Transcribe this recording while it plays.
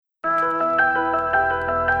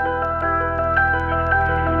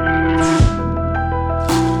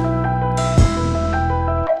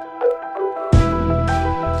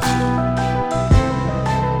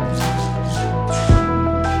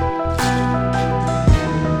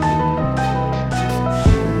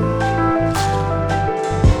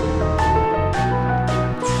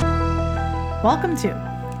Welcome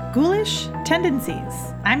to Ghoulish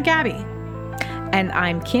Tendencies. I'm Gabby. And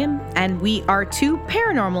I'm Kim, and we are two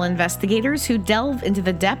paranormal investigators who delve into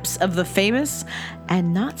the depths of the famous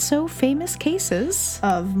and not so famous cases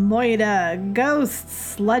Of Moida,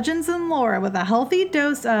 ghosts, legends, and lore with a healthy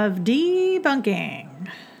dose of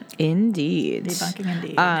debunking. Indeed. Debunking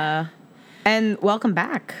indeed. And welcome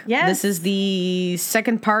back. Yes. This is the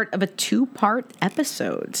second part of a two-part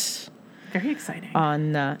episode. Very exciting.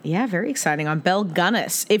 Very exciting, on Belle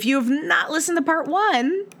Gunness. If you have not listened to part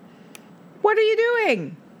one, what are you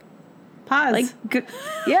doing? Pause.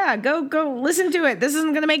 Go listen to it. This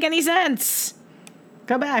isn't going to make any sense.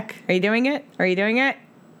 Go back. Are you doing it?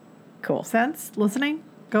 Cool. Sense? Listening?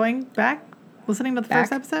 Going back? Listening to the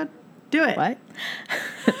first episode? Do it. What?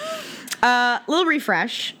 Little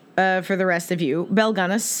refresh for the rest of you. Belle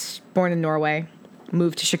Gunness, born in Norway,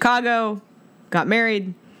 moved to Chicago, got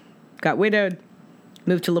married, got widowed,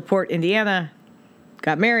 moved to LaPorte, Indiana,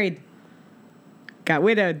 got married, got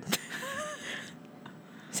widowed.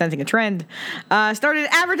 Sensing a trend. Started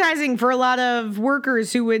advertising for a lot of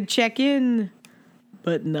workers who would check in,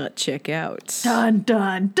 but not check out. Dun,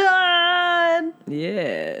 dun, dun!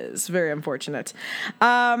 Yes, very unfortunate.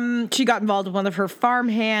 She got involved with one of her farm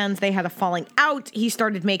hands. They had a falling out. He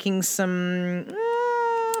started making some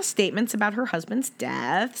statements about her husband's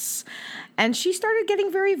deaths. And she started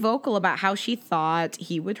getting very vocal about how she thought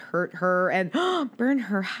he would hurt her and burn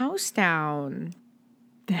her house down.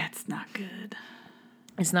 That's not good.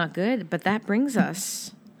 It's not good, but that brings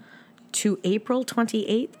us to April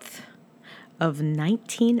 28th of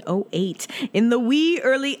 1908, in the wee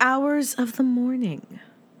early hours of the morning.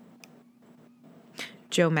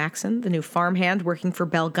 Joe Maxon, the new farmhand working for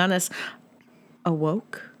Belle Gunness,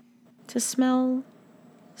 awoke to smell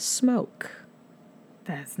smoke.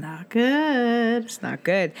 That's not good. It's not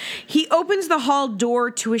good. He opens the hall door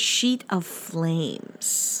to a sheet of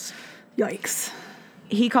flames. Yikes.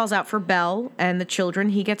 He calls out for Belle and the children.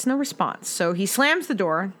 He gets no response. So he slams the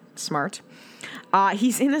door. Smart.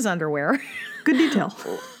 He's in his underwear. Good detail.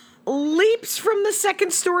 Leaps from the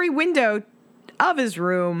second-story window of his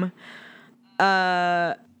room.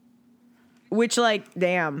 Which,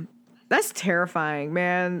 damn. That's terrifying,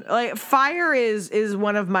 man. Fire is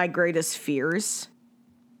one of my greatest fears.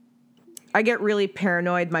 I get really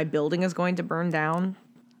paranoid my building is going to burn down.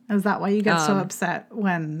 Is that why you get so upset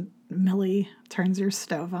when Millie turns your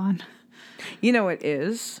stove on? You know it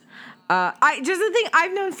is.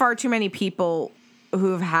 I've known far too many people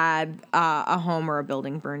who've had a home or a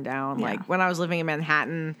building burned down. Yeah. Like when I was living in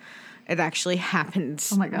Manhattan, it actually happened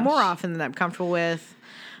more often than I'm comfortable with.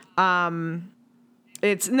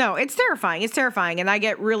 It's terrifying. It's terrifying. And I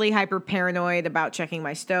get really hyper paranoid about checking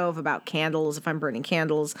my stove, about candles, if I'm burning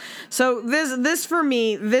candles. So this for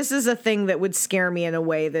me, this is a thing that would scare me in a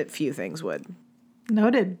way that few things would.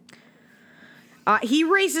 Noted. He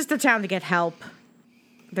races to town to get help.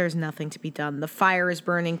 There's nothing to be done. The fire is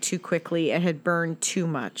burning too quickly. It had burned too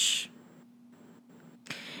much.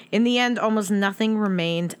 In the end, almost nothing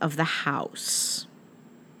remained of the house.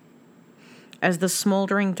 As the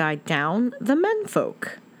smoldering died down, the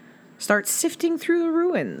menfolk start sifting through the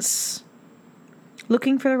ruins,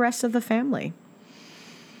 looking for the rest of the family.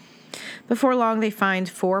 Before long, they find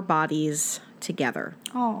 4 bodies together.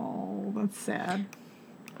 Oh, that's sad.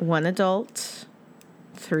 1 adult,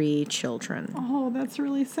 3 children. Oh, that's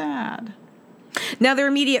really sad. Now, their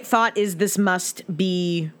immediate thought is this must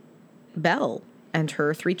be Belle and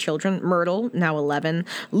her 3 children, Myrtle, now 11,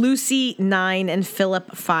 Lucy, 9, and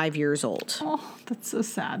Philip, 5 years old. Oh, that's so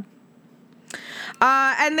sad.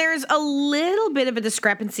 And there's a little bit of a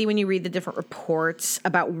discrepancy when you read the different reports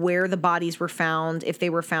about where the bodies were found, if they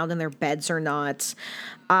were found in their beds or not.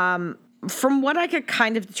 From what I could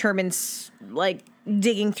kind of determine,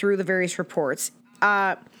 digging through the various reports,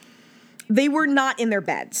 they were not in their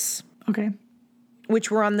beds. Okay.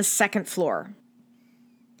 Which were on the 2nd floor.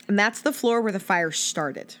 And that's the floor where the fire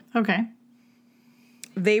started. Okay.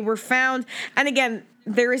 They were found, and again,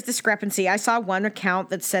 there is discrepancy. I saw one account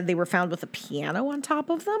that said they were found with a piano on top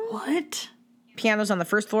of them. What? Piano's on the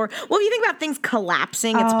 1st floor. Well, if you think about things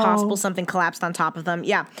collapsing, it's possible something collapsed on top of them.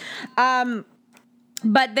 Yeah.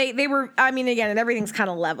 But they were, again, and everything's kind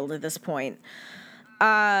of leveled at this point.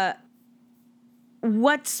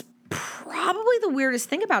 What's probably the weirdest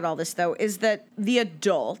thing about all this, though, is that the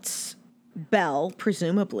adults, Belle,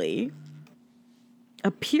 presumably,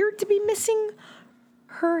 appeared to be missing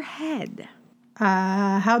her head.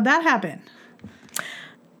 How'd that happen?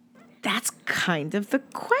 That's kind of the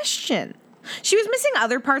question. She was missing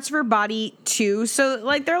other parts of her body, too. So,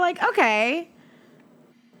 they're like, okay,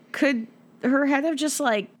 could her head have just,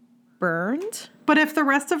 burned? But if the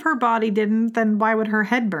rest of her body didn't, then why would her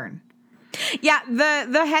head burn? Yeah,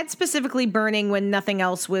 the head specifically burning when nothing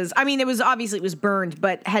else was. I mean, it was obviously it was burned,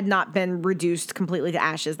 but had not been reduced completely to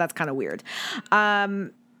ashes. That's kind of weird.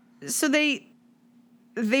 So they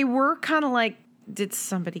were kind of like, did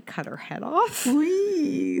somebody cut her head off?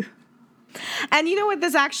 Wee. And you know what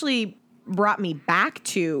this actually brought me back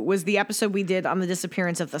to was the episode we did on the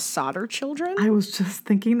disappearance of the Sodder children. I was just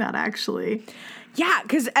thinking that, actually. Yeah,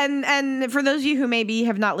 because and for those of you who maybe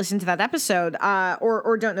have not listened to that episode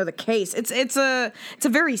or don't know the case, it's a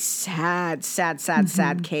very sad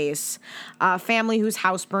case. Family whose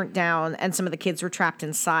house burnt down and some of the kids were trapped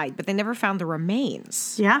inside, but they never found the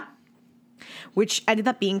remains. Yeah. Which ended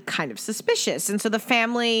up being kind of suspicious. And so the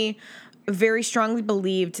family very strongly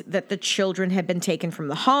believed that the children had been taken from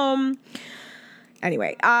the home.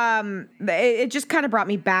 Anyway, it just kind of brought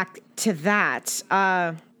me back to that.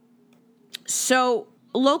 So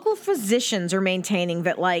local physicians are maintaining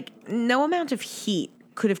that, like, no amount of heat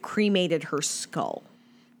could have cremated her skull.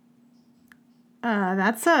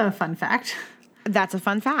 That's a fun fact. That's a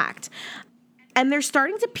fun fact. And they're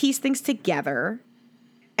starting to piece things together.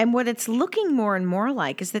 And what it's looking more and more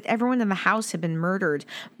like is that everyone in the house had been murdered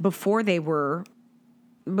before the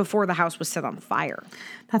house was set on fire.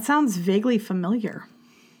 That sounds vaguely familiar.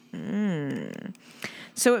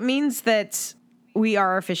 So it means that we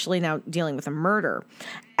are officially now dealing with a murder.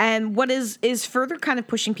 And what is further kind of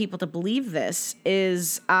pushing people to believe this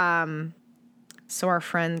is, so our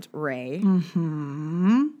friend Ray,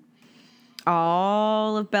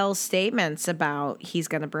 all of Belle's statements about he's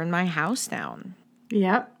going to burn my house down.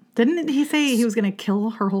 Yep. Didn't he say he was going to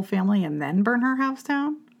kill her whole family and then burn her house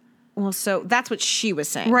down? Well, so that's what she was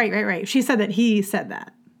saying. Right. She said that he said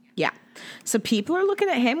that. Yeah. So people are looking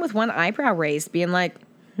at him with one eyebrow raised, being like,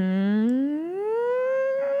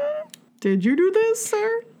 Did you do this,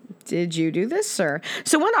 sir? Did you do this, sir?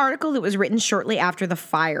 So one article that was written shortly after the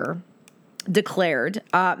fire declared,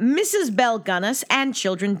 Mrs. Belle Gunness and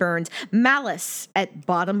children burned, malice at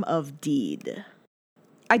bottom of deed.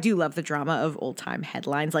 I do love the drama of old-time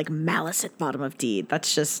headlines like malice at bottom of deed.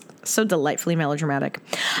 That's just so delightfully melodramatic.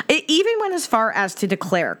 It even went as far as to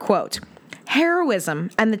declare, quote, heroism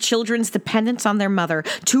and the children's dependence on their mother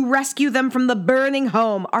to rescue them from the burning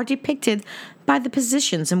home are depicted by the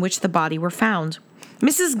positions in which the body were found.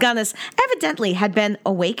 Mrs. Gunness evidently had been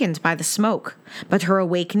awakened by the smoke, but her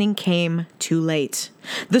awakening came too late.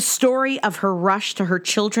 The story of her rush to her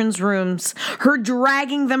children's rooms, her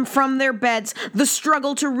dragging them from their beds, the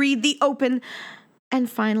struggle to read the open, and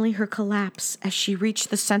finally her collapse as she reached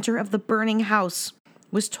the center of the burning house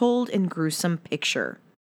was told in gruesome picture.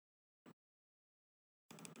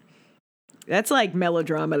 That's like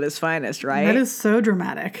melodrama at its finest, right? That is so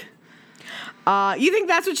dramatic. You think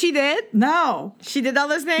that's what she did? No. She did all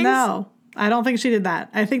those things? No, I don't think she did that.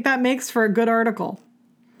 I think that makes for a good article.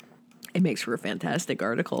 It makes for a fantastic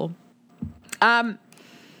article. What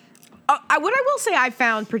I will say I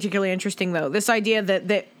found particularly interesting, though, this idea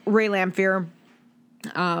that Ray Lamphere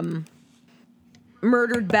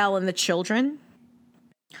murdered Belle and the children,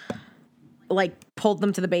 like pulled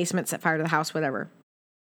them to the basement, set fire to the house, whatever.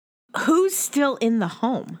 Who's still in the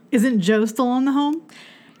home? Isn't Joe still in the home?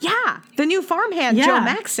 Yeah, the new farmhand, Yeah. Joe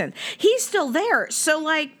Maxson. He's still there. So,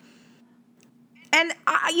 like, and,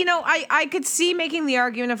 I could see making the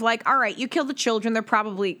argument of, like, all right, you kill the children. They're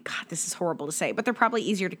probably, God, this is horrible to say, but they're probably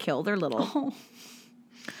easier to kill. They're little. Oh.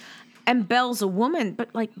 And Belle's a woman, but,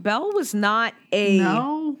 like, Belle was not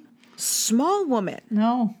a small woman.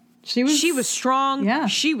 No. She was strong. Yeah.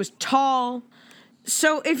 She was tall.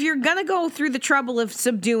 So if you're going to go through the trouble of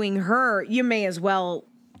subduing her, you may as well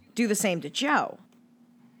do the same to Joe.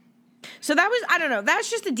 So that was, I don't know, that's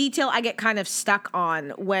just a detail I get kind of stuck on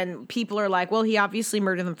when people are like, well, he obviously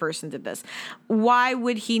murdered them first and did this. Why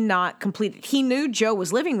would he not complete it? He knew Joe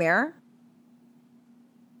was living there.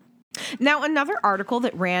 Now, another article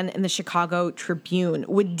that ran in the Chicago Tribune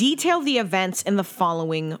would detail the events in the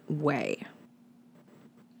following way.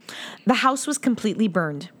 The house was completely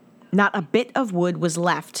burned. Not a bit of wood was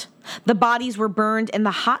left. The bodies were burned in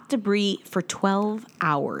the hot debris for 12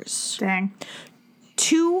 hours. Dang.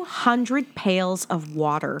 200 pails of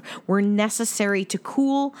water were necessary to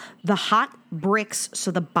cool the hot bricks so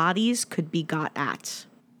the bodies could be got at.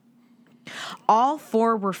 All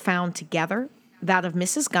four were found together. That of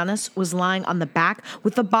Mrs. Gunness was lying on the back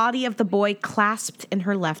with the body of the boy clasped in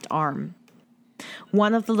her left arm.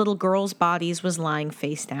 One of the little girl's bodies was lying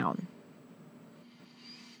face down.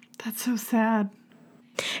 That's so sad.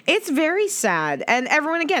 It's very sad. And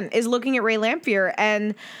everyone, again, is looking at Ray Lamphere.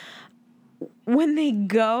 And when they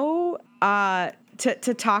go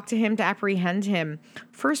to talk to him, to apprehend him.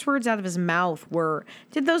 First words out of his mouth were,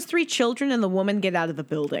 "Did those 3 children and the woman get out of the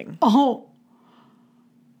building?" Oh.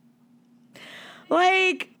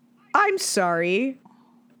 Like, I'm sorry.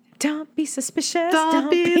 Don't be suspicious.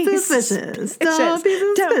 Don't be suspicious. Don't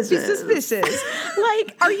be Don't be suspicious. suspicious.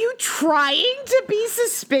 Like, are you trying to be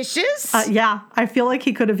suspicious? Yeah, I feel like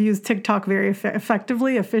he could have used TikTok very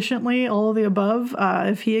effectively, efficiently, all of the above,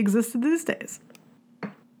 if he existed these days.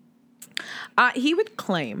 He would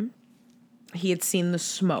claim he had seen the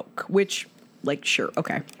smoke, which, like, sure,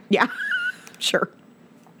 okay. Yeah, sure.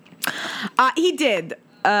 He did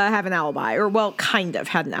have an alibi, or, well, kind of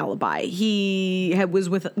had an alibi. He was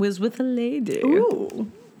with a lady.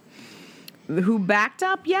 Ooh. Who backed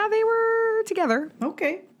up. Yeah, they were together.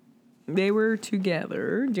 Okay. They were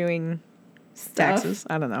together doing taxes.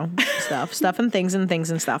 I don't know. Stuff and things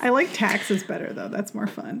and stuff. I like taxes better, though. That's more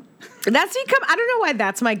fun. That's become, I don't know why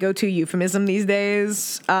that's my go-to euphemism these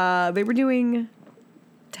days. They were doing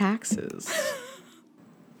taxes.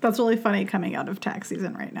 That's really funny coming out of tax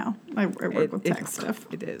season right now. I work with tax stuff.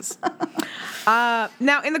 It is.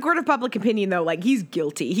 Now, in the court of public opinion, though, like, he's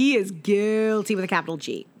guilty. He is guilty with a capital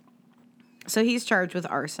G. So he's charged with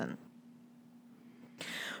arson.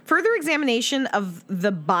 Further examination of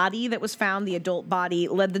the body that was found, the adult body,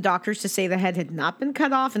 led the doctors to say the head had not been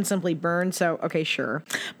cut off and simply burned. So, okay, sure.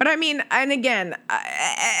 But I mean, and again,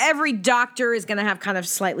 every doctor is going to have kind of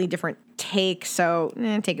slightly different take. So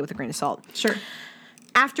take it with a grain of salt. Sure.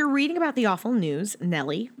 After reading about the awful news,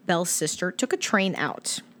 Nellie, Belle's sister, took a train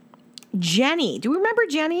out. Jenny, do we remember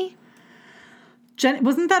Jenny?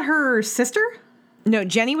 Wasn't that her sister? No,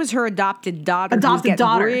 Jenny was her adopted daughter. Adopted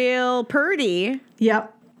daughter. Real purdy.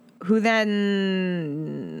 Yep. Who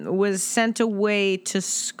then was sent away to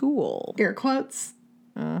school. Air quotes.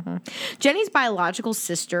 Mm-hmm. Jenny's biological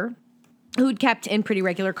sister, who'd kept in pretty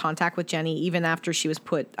regular contact with Jenny even after she was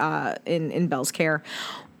put in Belle's care,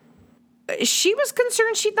 she was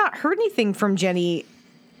concerned she'd not heard anything from Jenny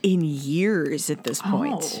in years at this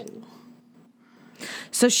point. Oh.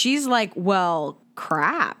 So she's like, well,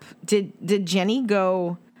 crap. Did Jenny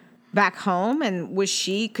go back home, and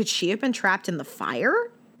could she have been trapped in the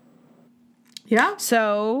fire? Yeah.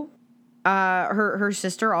 So her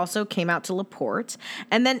sister also came out to LaPorte.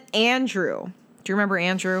 And then Andrew. Do you remember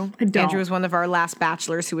Andrew? I don't. Andrew was one of our last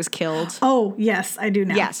bachelors who was killed. Oh, yes, I do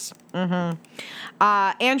now. Yes. Mm-hmm.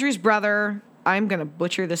 Andrew's brother, I'm going to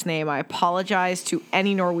butcher this name. I apologize to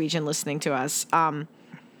any Norwegian listening to us.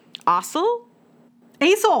 Asel?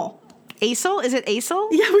 Asel. Asel? Is it Asel?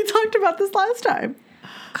 Yeah, we talked about this last time.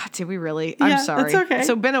 God, did we really? Yeah, I'm sorry. that's okay.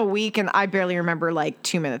 So been a week, and I barely remember like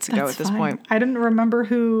 2 minutes ago That's at this fine. point. I didn't remember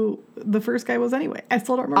who the first guy was anyway. I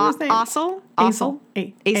still don't remember his name. Asel? Asel.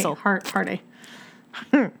 Asel. Hard A.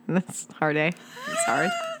 That's hard, eh? It's hard.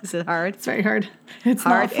 Is it hard? It's very hard. It's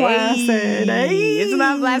Hard. not flaccid. Ay. It's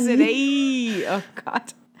not flaccid. Ay. Oh,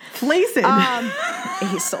 God. Flaccid.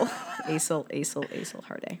 Asel.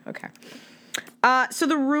 Hard A. Okay. So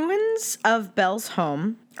the ruins of Belle's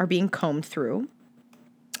home are being combed through,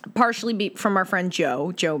 partially from our friend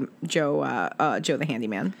Joe the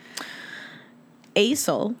handyman.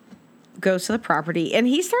 Asel goes to the property, and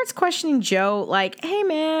he starts questioning Joe, like, hey,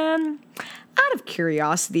 man, out of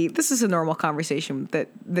curiosity, this is a normal conversation that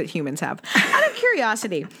humans have. Out of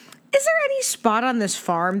curiosity, is there any spot on this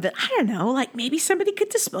farm that, I don't know, like maybe somebody could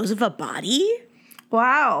dispose of a body?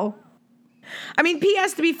 Wow. I mean,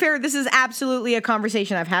 P.S., to be fair, this is absolutely a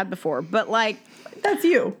conversation I've had before, but like, That's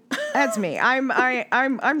you. that's me.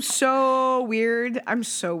 I'm so weird. I'm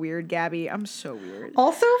so weird, Gabby. I'm so weird.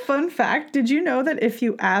 Also, fun fact, did you know that if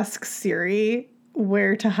you ask Siri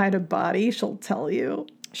where to hide a body, she'll tell you?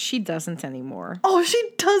 She doesn't anymore. Oh, she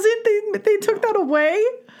doesn't? They took that away?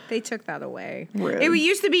 They took that away. Rude. It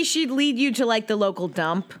used to be she'd lead you to like the local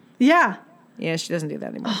dump. Yeah. Yeah, she doesn't do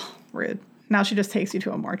that anymore. Oh, rude. Now she just takes you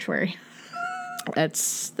to a mortuary.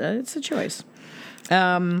 It's a choice.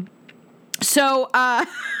 So so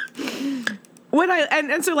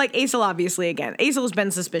like Asel, obviously, again, Asel's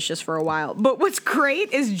been suspicious for a while, but what's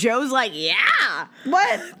great is Joe's like, yeah,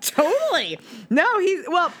 What? totally. No,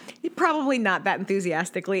 he probably not that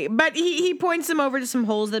enthusiastically, but he points him over to some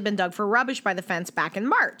holes that had been dug for rubbish by the fence back in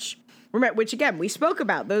March. Which again, we spoke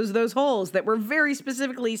about those holes that were very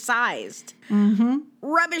specifically sized. Mm-hmm.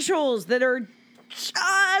 Rubbish holes that are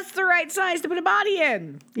just the right size to put a body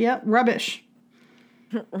in. Yep, rubbish.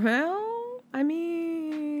 Well, I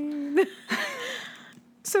mean...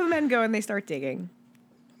 So the men go and they start digging.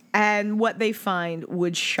 And what they find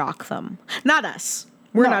would shock them. Not us.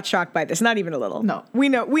 We're not shocked by this, not even a little. No. We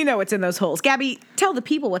know what's in those holes. Gabby, tell the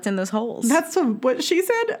people what's in those holes. That's what she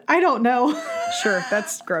said? I don't know. Sure,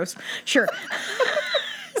 that's gross. Sure.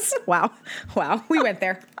 Wow. We went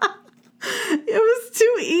there. It was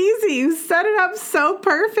too easy. You set it up so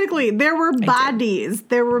perfectly. There were bodies.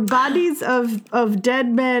 There were bodies of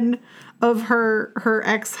dead men of her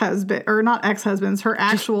ex-husband, or not ex-husbands, her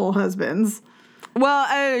actual husbands.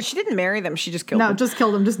 Well, she didn't marry them. She just killed them. No, just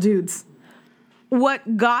killed them. Just dudes.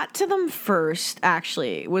 What got to them first,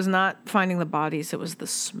 actually, was not finding the bodies. It was the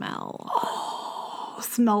smell. Oh,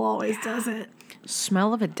 smell always does it.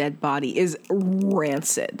 Smell of a dead body is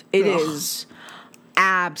rancid. It is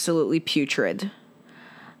absolutely putrid.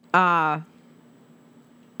 And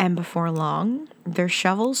before long, their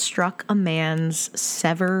shovels struck a man's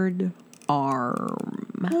severed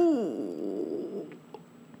arm. Ooh.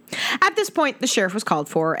 At this point, the sheriff was called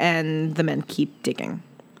for, and the men keep digging.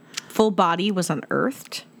 Full body was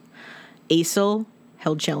unearthed. Aysel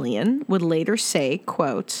Helgelian would later say,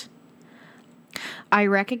 quote, "I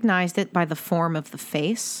recognized it by the form of the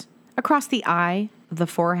face, across the eye, the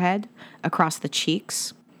forehead, across the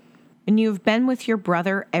cheeks. And you have been with your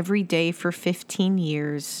brother every day for 15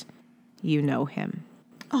 years. You know him."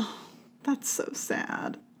 Oh, that's so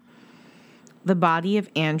sad. The body of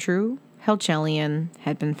Andrew Helgelian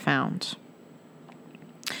had been found.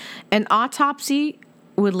 An autopsy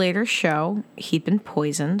would later show he'd been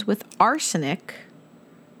poisoned with arsenic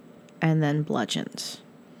and then bludgeoned.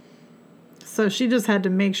 So she just had to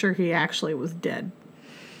make sure he actually was dead.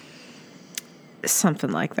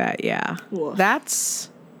 Something like that, yeah. Woof.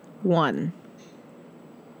 That's one.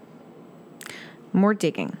 More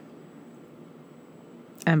digging.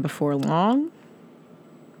 And before long,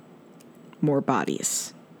 more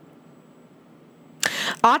bodies.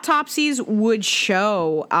 Autopsies would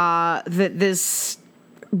show that this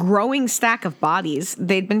growing stack of bodies,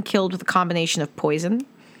 they'd been killed with a combination of poison,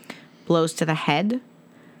 blows to the head,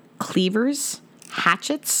 cleavers,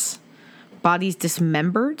 hatchets, bodies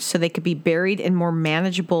dismembered so they could be buried in more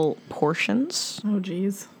manageable portions. Oh,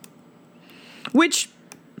 geez. Which,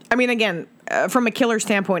 I mean, again, from a killer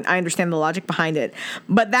standpoint, I understand the logic behind it.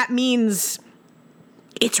 But that means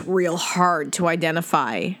it's real hard to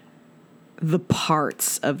identify the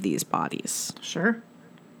parts of these bodies. Sure.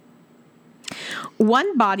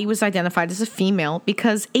 One body was identified as a female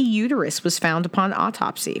because a uterus was found upon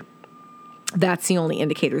autopsy. That's the only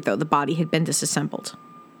indicator, though. The body had been disassembled.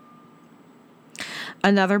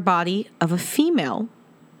 Another body of a female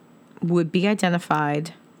would be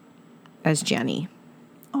identified as Jenny.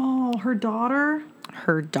 Oh, her daughter?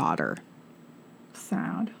 Her daughter.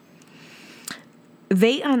 Sad.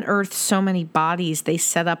 They unearthed so many bodies, they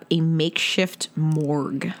set up a makeshift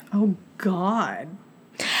morgue. Oh, God.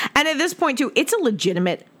 And at this point, too, it's a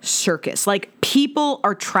legitimate circus. Like, people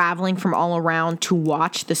are traveling from all around to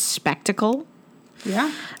watch the spectacle.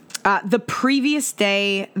 Yeah. The previous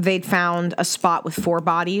day, they'd found a spot with 4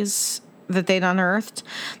 bodies that they'd unearthed.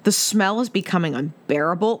 The smell is becoming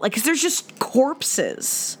unbearable. Like, 'cause there's just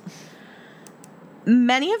corpses.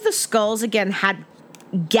 Many of the skulls, again, had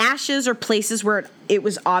gashes or places where it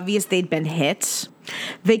was obvious they'd been hit.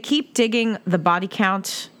 They keep digging. The body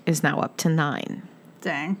count is now up to 9.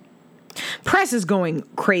 Dang. Press is going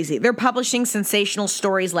crazy. They're publishing sensational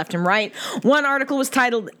stories left and right. One article was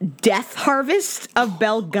titled "Death Harvest of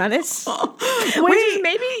Belle Gunness." Which is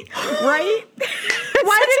maybe, right?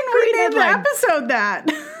 Why didn't we name the episode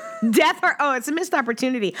that? Oh, it's a missed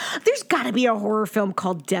opportunity. There's got to be a horror film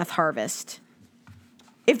called Death Harvest.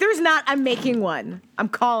 If there's not, I'm making one. I'm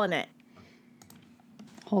calling it.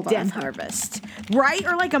 Hold on. Death Harvest. Right?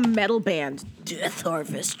 Or like a metal band. Death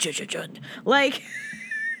Harvest. Like,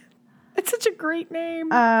 it's such a great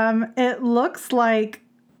name. It looks like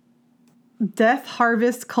Death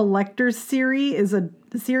Harvest Collector's Series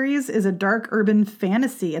is a dark urban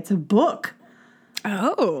fantasy. It's a book.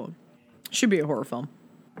 Oh. Should be a horror film.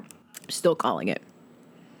 Still calling it.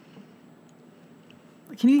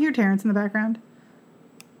 Can you hear Terrence in the background?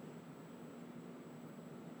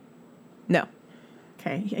 No.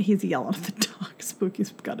 Okay, he's yelling at the dog.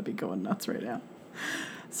 Spooky's got to be going nuts right now.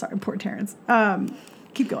 Sorry, poor Terrence.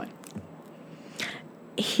 Keep going.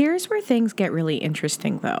 Here's where things get really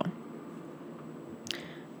interesting, though.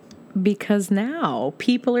 Because now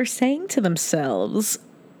people are saying to themselves,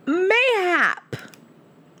 mayhap,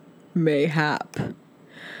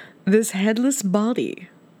 this headless body.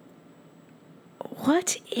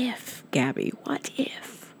 What if, Gabby, what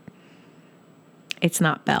if it's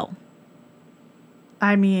not Belle?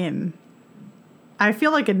 I mean, I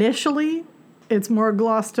feel like initially it's more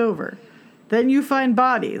glossed over. Then you find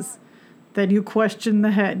bodies. Then you question the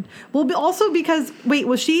head. Well, also because, wait,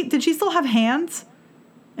 did she still have hands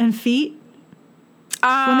and feet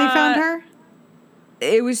when they found her?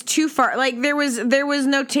 it was too far. Like there was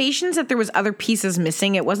notations that there was other pieces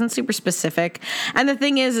missing. It wasn't super specific. And the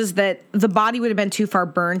thing is that the body would have been too far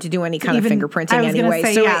burned to do any kind of fingerprinting I was anyway.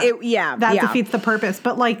 Say, so that defeats the purpose.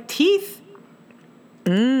 But like teeth.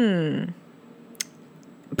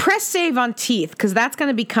 Press save on teeth, because that's going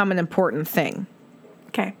to become an important thing.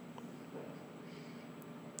 Okay.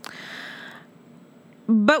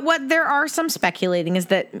 But what there are some speculating is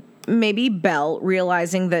that maybe Belle,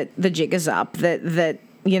 realizing that the jig is up, that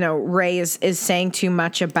Ray is saying too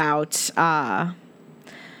much about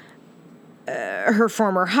her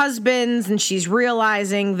former husbands, and she's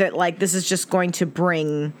realizing that like this is just going to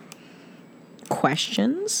bring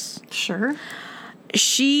questions. Sure.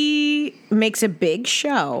 She makes a big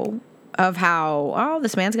show of how,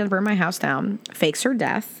 this man's going to burn my house down, fakes her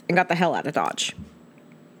death, and got the hell out of Dodge.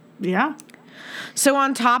 Yeah. So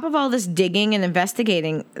on top of all this digging and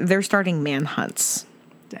investigating, they're starting manhunts.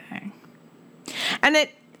 Dang. And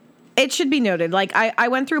it should be noted, like, I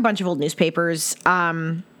went through a bunch of old newspapers.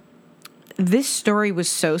 This story was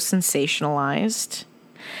so sensationalized.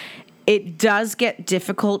 It does get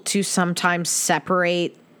difficult to sometimes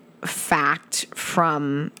separate fact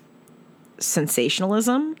from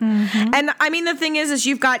sensationalism. Mm-hmm. And I mean, the thing is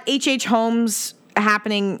you've got H.H. Holmes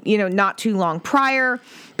happening, not too long prior.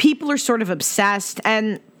 People are sort of obsessed.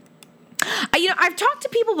 And, I've talked to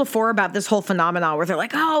people before about this whole phenomenon where they're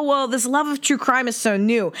like, oh, well, this love of true crime is so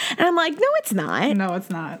new. And I'm like, no, it's not. No,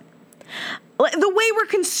 it's not. The way we're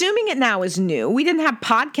consuming it now is new. We didn't have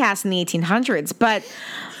podcasts in the 1800s, but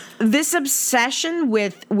this obsession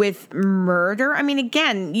with murder, I mean,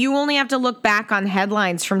 again, you only have to look back on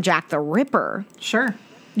headlines from Jack the Ripper. Sure.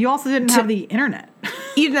 You also didn't have the internet.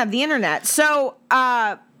 You didn't have the internet. So,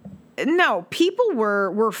 no, people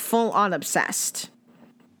were full on obsessed.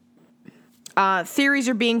 Theories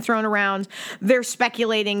are being thrown around. They're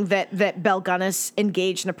speculating that Belle Gunness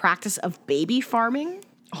engaged in a practice of baby farming.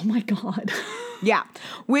 Oh, my God. Yeah,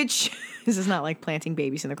 which... This is not like planting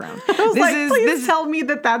babies in the ground. I was please tell me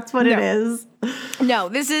that that's what it is. No,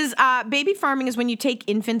 this is baby farming is when you take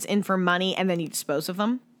infants in for money and then you dispose of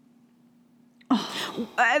them. Oh.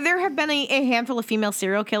 There have been a handful of female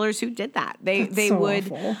serial killers who did that. They so would.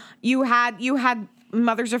 Awful. You had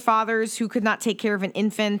mothers or fathers who could not take care of an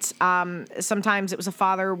infant. Sometimes it was a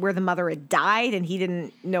father where the mother had died and he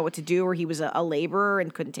didn't know what to do, or he was a laborer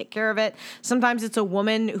and couldn't take care of it. Sometimes it's a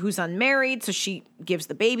woman who's unmarried, so she gives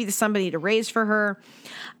the baby to somebody to raise for her.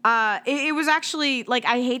 It was actually, like,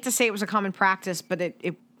 I hate to say it was a common practice, but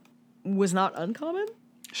it was not uncommon.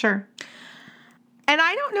 Sure. And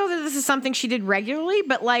I don't know that this is something she did regularly,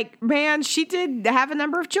 but, like, man, she did have a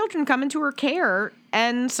number of children come into her care,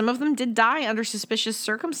 and some of them did die under suspicious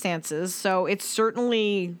circumstances. So it's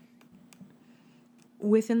certainly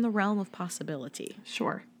within the realm of possibility.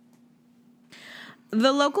 Sure.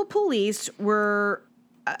 The local police were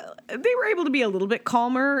able to be a little bit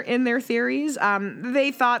calmer in their theories.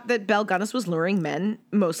 They thought that Belle Gunness was luring men,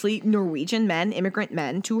 mostly Norwegian men, immigrant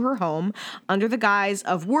men, to her home under the guise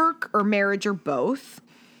of work or marriage or both.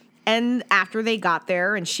 And after they got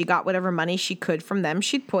there and she got whatever money she could from them,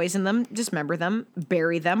 she'd poison them, dismember them,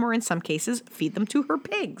 bury them, or in some cases, feed them to her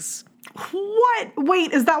pigs. What?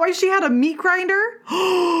 Wait, is that why she had a meat grinder?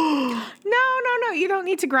 No. You don't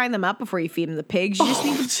need to grind them up before you feed them the pigs. You just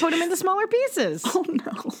need to put them into smaller pieces. Oh,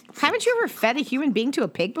 no. Haven't you ever fed a human being to a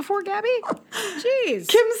pig before, Gabby? Jeez.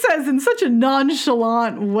 Kim says in such a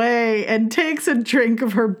nonchalant way and takes a drink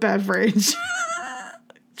of her beverage.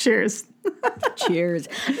 Cheers. Cheers.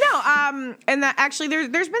 No, and that actually there's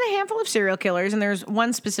been a handful of serial killers, and there's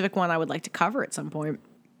one specific one I would like to cover at some point,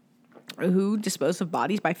 who disposed of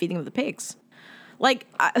bodies by feeding them the pigs. Like,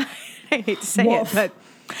 I hate to say it, but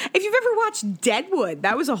if you've ever watched Deadwood,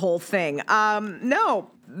 that was a whole thing.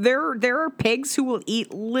 No, there are pigs who will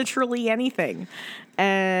eat literally anything,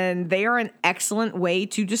 and they are an excellent way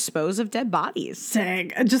to dispose of dead bodies.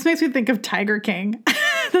 Dang, it just makes me think of Tiger King.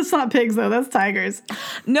 That's not pigs, though. That's tigers.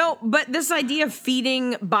 No, but this idea of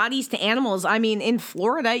feeding bodies to animals, I mean, in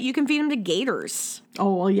Florida, you can feed them to gators.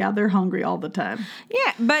 Oh, well, yeah, they're hungry all the time.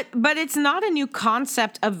 Yeah, but it's not a new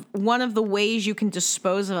concept of one of the ways you can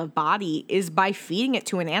dispose of a body is by feeding it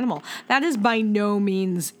to an animal. That is by no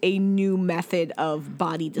means a new method of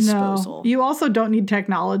body disposal. No, you also don't need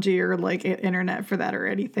technology or, like, internet for that or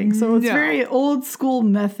anything. So it's very old school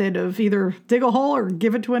method of either dig a hole or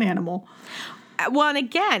give it to an animal. Well, and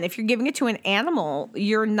again, if you're giving it to an animal,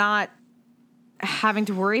 you're not having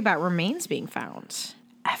to worry about remains being found.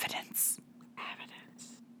 Evidence.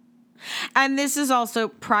 And this is also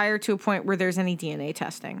prior to a point where there's any DNA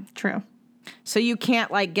testing. True. So you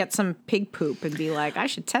can't, like, get some pig poop and be like, I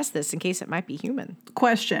should test this in case it might be human.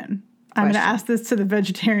 Question. I'm going to ask this to the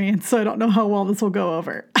vegetarians, so I don't know how well this will go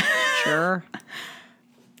over. Sure.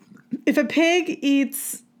 If a pig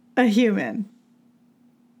eats a human,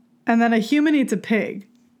 and then a human eats a pig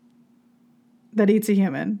that eats a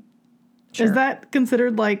human, Sure. is that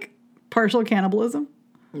considered like partial cannibalism?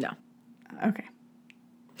 No. Okay.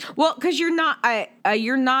 Well, because you're not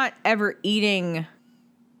ever eating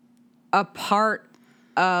a part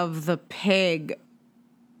of the pig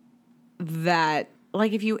that,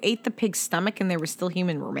 like, if you ate the pig's stomach and there was still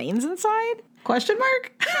human remains inside. Question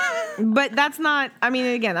mark? But that's not, I mean,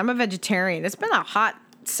 again, I'm a vegetarian. It's been a hot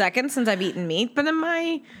second since I've eaten meat, but in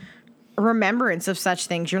my remembrance of such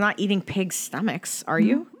things, you're not eating pig stomachs, are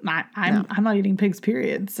you? I'm not eating pigs,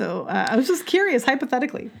 period. So I was just curious,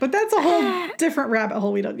 hypothetically. But that's a whole different rabbit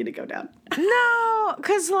hole we don't need to go down. No,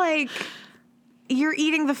 because, like, you're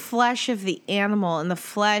eating the flesh of the animal, and the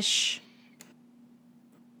flesh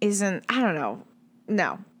isn't, I don't know.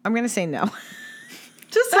 No, I'm going to say no.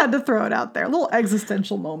 Just had to throw it out there. A little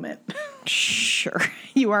existential moment. Sure,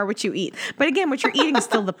 you are what you eat. But again, what you're eating is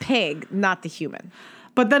still the pig, not the human.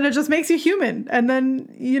 But then it just makes you human. And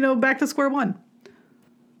then, back to square one.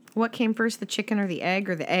 What came first, the chicken or the egg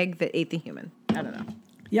that ate the human? I don't know.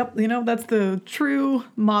 Yep, that's the true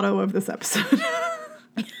motto of this episode.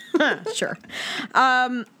 Sure.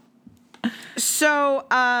 So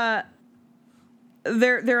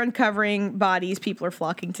they're uncovering bodies. People are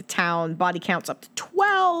flocking to town. Body counts up to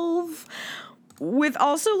 12, with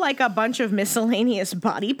also like a bunch of miscellaneous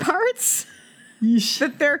body parts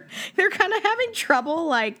that they're kind of having trouble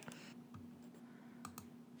like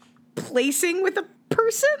placing with a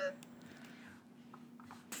person.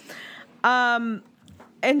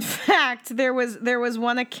 In fact, there was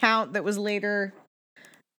one account that was later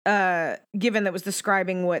given that was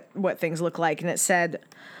describing what things look like, and it said,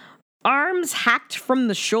 arms hacked from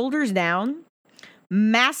the shoulders down,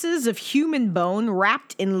 masses of human bone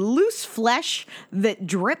wrapped in loose flesh that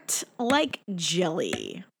dripped like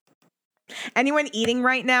jelly. Anyone eating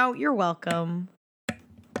right now, you're welcome.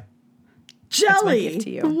 Jelly. That's my gift to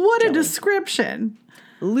you. What Jelly. a description.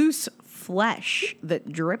 Loose flesh that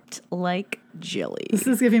dripped like jelly. This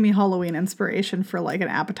is giving me Halloween inspiration for like an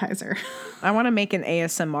appetizer. I want to make an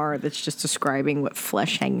ASMR that's just describing what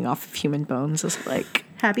flesh hanging off of human bones is like.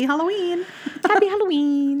 Happy Halloween. Happy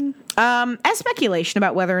Halloween. As speculation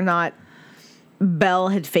about whether or not Belle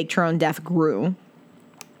had faked her own death grew,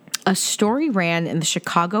 a story ran in the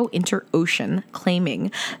Chicago Inter-Ocean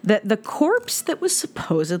claiming that the corpse that was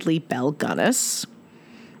supposedly Belle Gunness,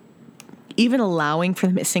 even allowing for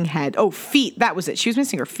the missing head, feet, that was it. She was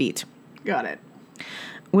missing her feet. Got it.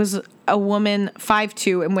 Was a woman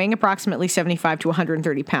 5'2" and weighing approximately 75 to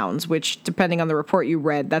 130 pounds, which, depending on the report you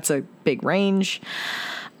read, that's a big range.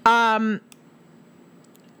 We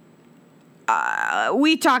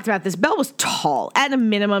talked about this. Belle was tall. At a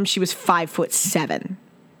minimum, she was 5'7".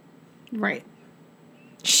 Right.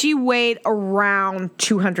 She weighed around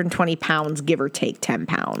 220 pounds, give or take 10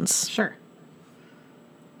 pounds. Sure.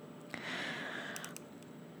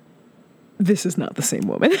 This is not the same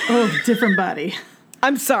woman. Oh, different body.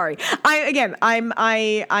 I'm sorry.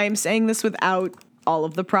 I'm saying this without all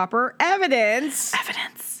of the proper evidence.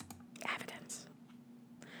 Evidence.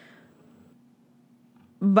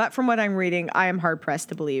 But from what I'm reading, I am hard pressed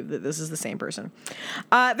to believe that this is the same person.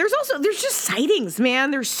 There's just sightings,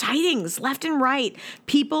 man. There's sightings left and right.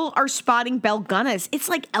 People are spotting Belle Gunness. It's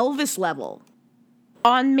like Elvis level.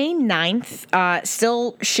 On May 9th,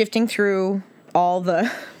 still shifting through all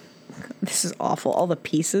the, this is awful, all the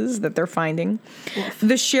pieces that they're finding. Oof.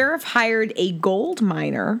 The sheriff hired a gold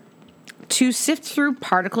miner to sift through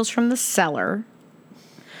particles from the cellar,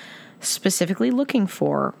 specifically looking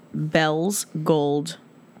for Belle's gold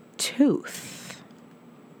teeth.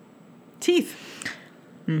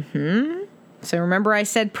 Mm-hmm. So remember I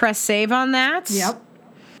said press save on that? Yep.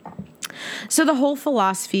 So the whole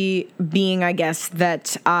philosophy being, I guess,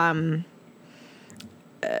 that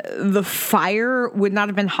the fire would not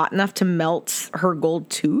have been hot enough to melt her gold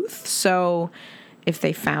tooth. So if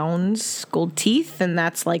they found gold teeth, then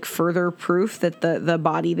that's like further proof that the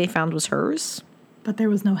body they found was hers. But there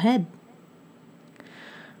was no head.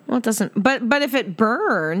 Well, it doesn't. But if it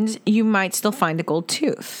burned, you might still find a gold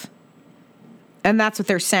tooth. And that's what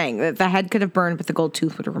they're saying. That the head could have burned, but the gold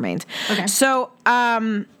tooth would have remained. Okay. So,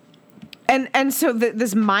 and so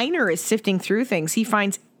this miner is sifting through things. He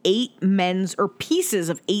finds pieces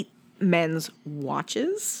of 8 men's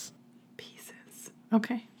watches. Pieces.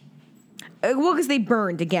 Okay. Well, because they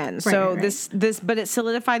burned again. Right, so right. But it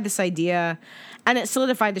solidified this idea, and it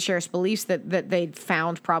solidified the sheriff's beliefs that they'd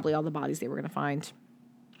found probably all the bodies they were going to find.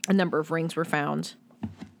 A number of rings were found.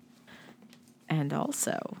 And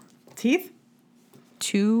also Teeth?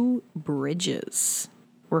 2 bridges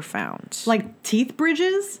were found. Like teeth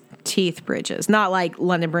bridges? Teeth bridges. Not like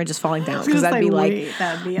London Bridge is falling down. Because Gonna that'd be say, like, wait,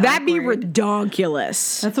 that'd be awkward.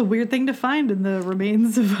 redonkulous. That's a weird thing to find in the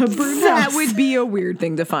remains of a burned That house. would be a weird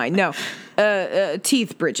thing to find. No,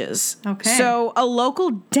 teeth bridges. Okay. So a local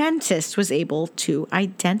dentist was able to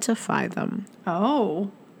identify them. Oh.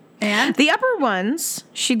 And? The upper ones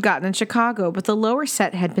she'd gotten in Chicago, but the lower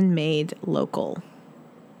set had been made local.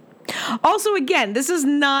 Also, again, this is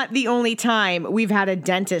not the only time we've had a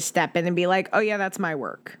dentist step in and be like, oh, yeah, that's my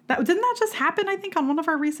work. Didn't that just happen, I think, on one of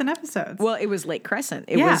our recent episodes? Well, it was Lake Crescent.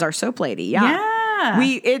 It Yeah. was our soap lady. Yeah. Yeah.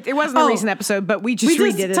 It wasn't a recent episode, but we just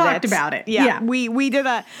redid it. talked about it. Yeah. Yeah. We did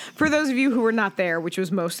a, for those of you who were not there, which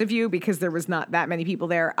was most of you because there was not that many people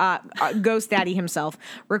there, Ghost Daddy himself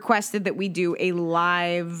requested that we do a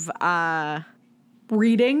live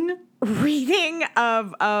Reading? reading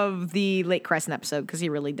of the Lake Crescent episode because he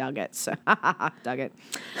really dug it. So dug it.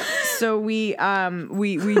 So we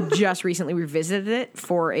just recently revisited it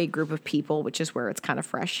for a group of people, which is where it's kind of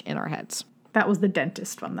fresh in our heads. That was the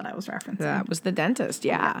dentist one that I was referencing. That was the dentist,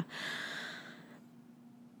 yeah.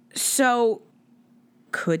 So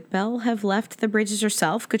could Belle have left the bridges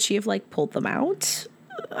herself? Could she have like pulled them out?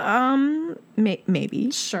 Maybe.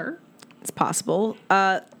 Sure. It's possible.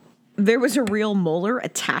 There was a real molar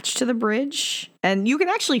attached to the bridge, and you can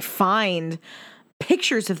actually find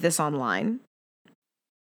pictures of this online.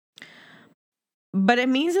 But it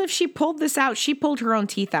means that if she pulled this out, she pulled her own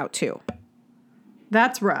teeth out too.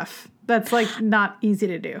 That's rough. That's like not easy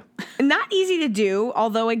to do. Not easy to do,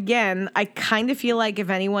 although again, I kind of feel like if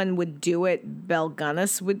anyone would do it, Belle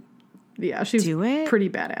Gunness would. Yeah, she's Do it? pretty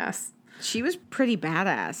badass. She was pretty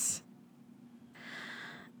badass.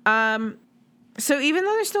 So even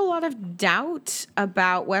though there's still a lot of doubt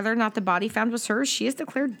about whether or not the body found was hers, she is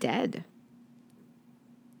declared dead.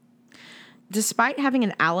 Despite having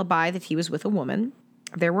an alibi that he was with a woman,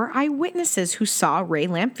 there were eyewitnesses who saw Ray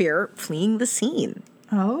Lamphere fleeing the scene.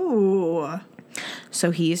 Oh.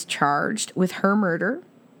 So he is charged with her murder,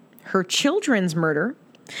 her children's murder,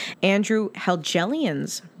 Andrew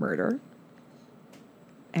Helgelian's murder,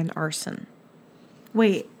 and arson.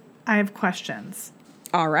 Wait, I have questions.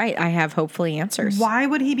 All right, I have hopefully answers. Why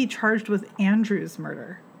would he be charged with Andrew's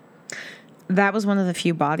murder? That was one of the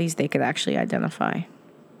few bodies they could actually identify.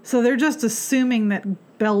 So they're just assuming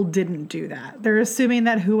that Belle didn't do that. They're assuming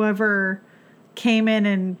that whoever came in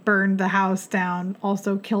and burned the house down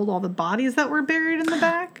also killed all the bodies that were buried in the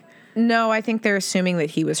back? No, I think they're assuming that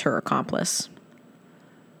he was her accomplice.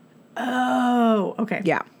 Oh, okay.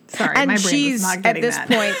 Yeah. Sorry, and my brain she's was not at getting this that.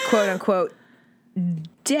 point, quote unquote,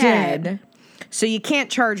 dead. So you can't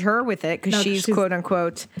charge her with it because No, she's she's quote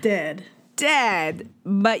unquote Dead. dead.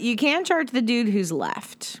 But you can charge the dude who's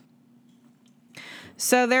left.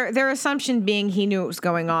 So their assumption being he knew what was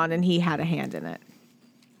going on and he had a hand in it.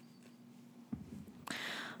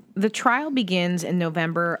 The trial begins in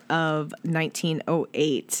November of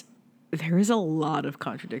 1908. There is a lot of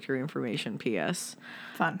contradictory information, P.S.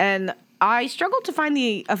 Fun. And I struggled to find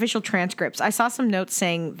the official transcripts. I saw some notes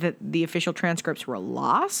saying that the official transcripts were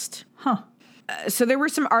lost. Huh. So there were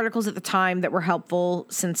some articles at the time that were helpful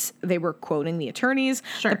since they were quoting the attorneys.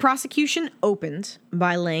 Sure. The prosecution opened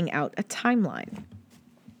by laying out a timeline.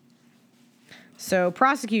 So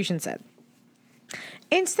prosecution said,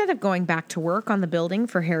 instead of going back to work on the building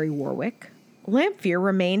for Harry Warwick, Lamphere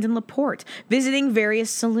remained in LaPorte, visiting various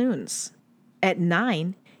saloons. At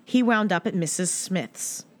 9, he wound up at Mrs.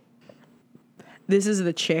 Smith's. This is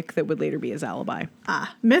the chick that would later be his alibi.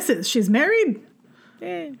 Ah, Mrs. She's married?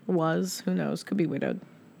 Was. Who knows? Could be widowed.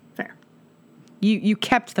 Fair. You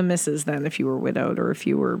kept the missus then if you were widowed or if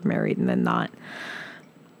you were married and then not.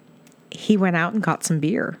 He went out and got some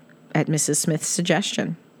beer at Mrs. Smith's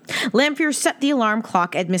suggestion. Lamphere set the alarm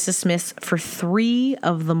clock at Mrs. Smith's for 3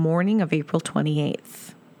 of the morning of April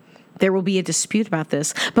 28th. There will be a dispute about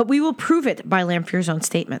this, but we will prove it by Lamphere's own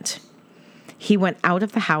statement. He went out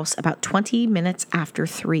of the house about 20 minutes after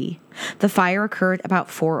 3. The fire occurred about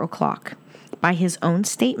 4 o'clock. By his own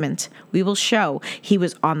statement, we will show he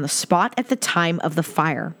was on the spot at the time of the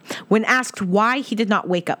fire. When asked why he did not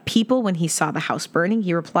wake up people when he saw the house burning,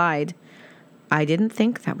 he replied, I didn't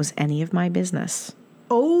think that was any of my business.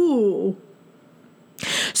 Oh.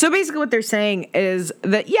 So basically what they're saying is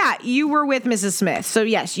that, yeah, you were with Mrs. Smith. So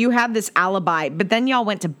yes, you had this alibi, but then y'all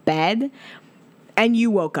went to bed and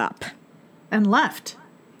you woke up. And left.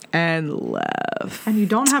 And left. And you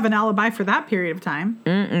don't have an alibi for that period of time.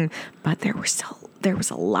 But there was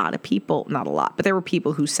a lot of people, not a lot, but there were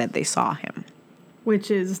people who said they saw him.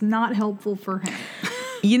 Which is not helpful for him.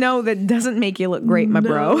 You know, that doesn't make you look great, my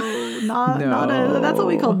bro. That's what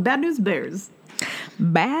we call bad news bears.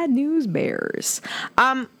 Bad news bears.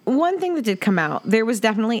 One thing that did come out, there was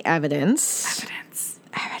definitely evidence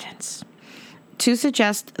to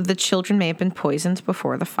suggest the children may have been poisoned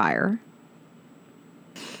before the fire.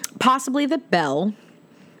 Possibly that Belle,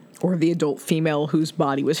 or the adult female whose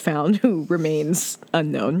body was found, who remains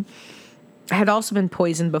unknown, had also been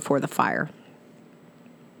poisoned before the fire.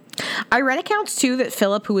 I read accounts, too, that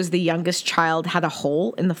Philip, who was the youngest child, had a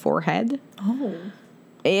hole in the forehead. Oh.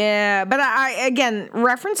 Yeah, but again,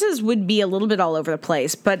 references would be a little bit all over the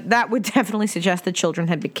place, but that would definitely suggest the children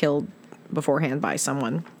had been killed beforehand by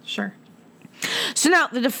someone. Sure. So now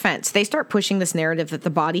the defense, they start pushing this narrative that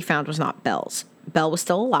the body found was not Belle's. Belle was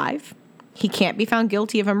still alive. He can't be found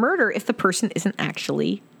guilty of a murder if the person isn't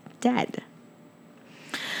actually dead.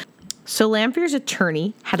 So Lanfear's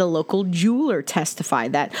attorney had a local jeweler testify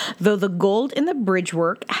that though the gold in the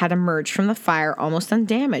bridgework had emerged from the fire almost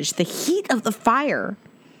undamaged, the heat of the fire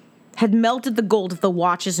had melted the gold of the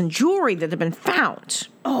watches and jewelry that had been found.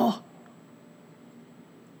 Oh.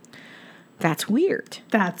 That's weird.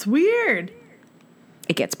 That's weird.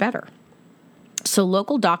 It gets better. So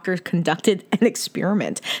local doctors conducted an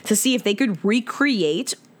experiment to see if they could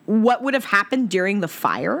recreate what would have happened during the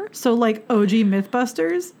fire. So like OG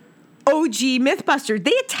Mythbusters? OG Mythbusters.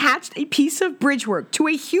 They attached a piece of bridgework to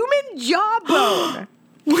a human jawbone.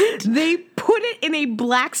 What? They put it in a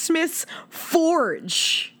blacksmith's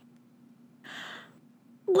forge.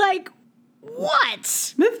 Like, what?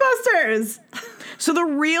 Mythbusters! So the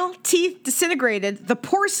real teeth disintegrated, the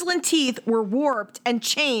porcelain teeth were warped and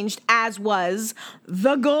changed, as was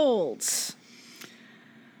the gold.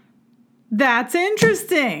 That's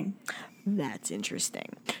interesting. That's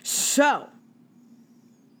interesting. So,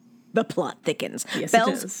 the plot thickens. Yes,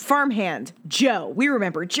 Belle's it does. farmhand, Joe. We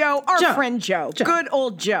remember Joe, our friend Joe. Good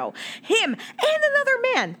old Joe. Him and another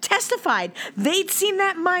man testified they'd seen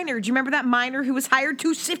that miner. Do you remember that miner who was hired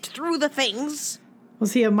to sift through the things?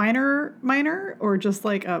 Was he a miner or just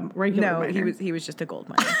like a regular miner? No, he was just a gold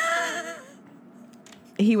miner.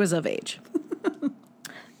 He was of age.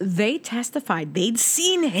 They testified they'd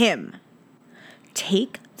seen him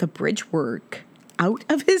take the bridgework out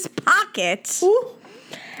of his pocket. Ooh.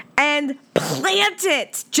 And plant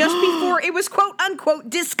it just before it was quote unquote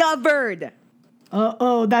discovered.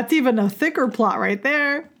 Uh-oh, that's even a thicker plot right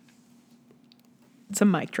there. It's a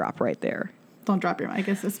mic drop right there. Don't drop your mic,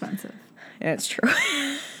 it's expensive. Yeah, it's true.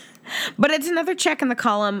 But it's another check in the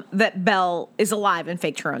column that Belle is alive and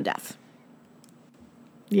faked her own death.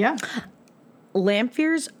 Yeah.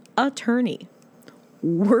 Lanfear's attorney,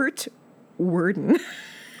 Wirt Worden.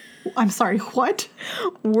 I'm sorry, what?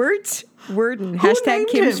 Wirt Worden. Who Hashtag named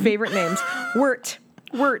Kim's him? favorite names. Wirt.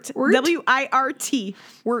 W-I-R-T.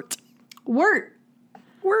 Wirt. Wirt.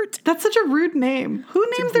 That's such a rude name. Who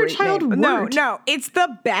names their child name. Wirt? No, it's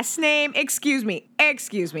the best name. Excuse me.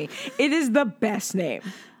 It is the best name.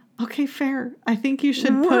 Okay, fair. I think you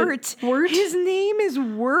should Wirt. put Wirt. His name is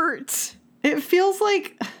Wirt. It feels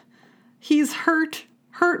like he's hurt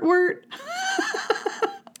Wirt.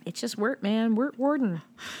 It's just Wirt, man. Wirt Worden.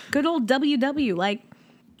 Good old WW, like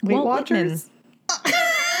Weight Walt Watchers. Whitman.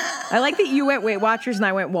 I like that you went Weight Watchers and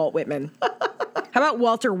I went Walt Whitman. How about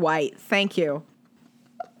Walter White? Thank you.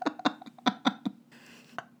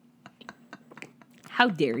 How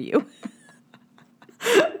dare you?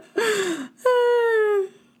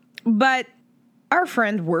 But our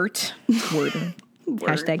friend Worden,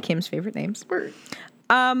 hashtag Kim's favorite names. Wirt.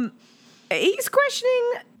 He's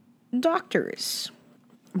questioning doctors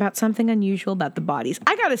about something unusual about the bodies.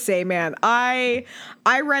 I gotta say, man, I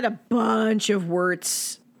read a bunch of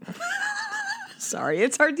Wirt's. Sorry,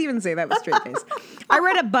 it's hard to even say that with a straight face. I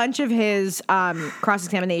read a bunch of his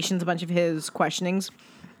cross-examinations, a bunch of his questionings,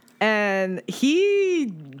 and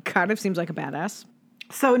he kind of seems like a badass.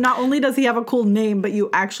 So not only does he have a cool name, but you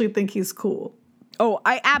actually think he's cool. Oh,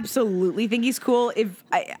 I absolutely think he's cool. If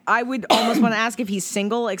I would almost want to ask if he's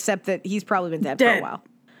single, except that he's probably been dead for a while.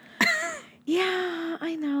 Yeah,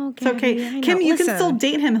 I know. Gabby, It's okay. I know. Kim, you Listen, can still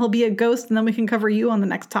date him. He'll be a ghost, and then we can cover you on the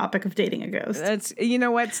next topic of dating a ghost. That's, you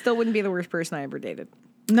know what? Still wouldn't be the worst person I ever dated.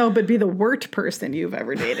 No, but be the worst person you've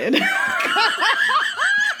ever dated.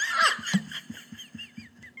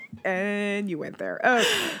 And you went there. Okay.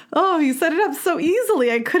 Oh, you set it up so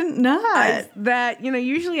easily. I couldn't not.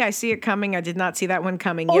 Usually I see it coming. I did not see that one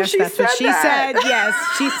coming. Oh, Yes, she that's what said she that. said. Yes,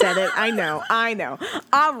 she said it. I know.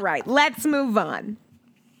 All right, let's move on.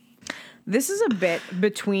 This is a bit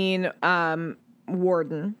between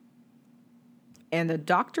Worden and a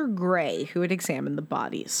Dr. Gray who had examined the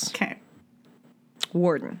bodies. Okay.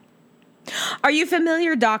 Worden. Are you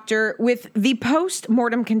familiar, doctor, with the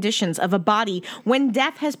post-mortem conditions of a body when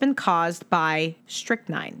death has been caused by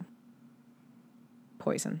strychnine?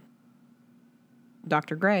 Poison.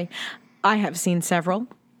 Dr. Gray, I have seen several.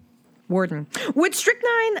 Warden, would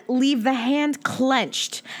strychnine leave the hand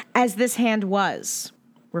clenched as this hand was?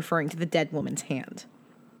 Referring to the dead woman's hand.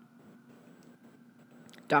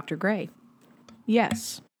 Dr. Gray,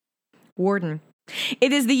 yes. Warden,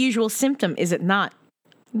 it is the usual symptom, is it not?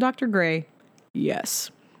 Dr. Gray,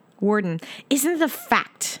 yes. Warden, isn't it a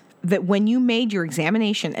fact that when you made your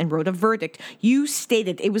examination and wrote a verdict, you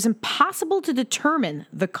stated it was impossible to determine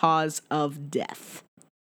the cause of death?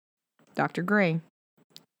 Dr. Gray,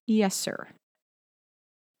 yes, sir.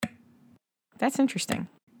 That's interesting.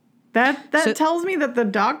 That tells me that the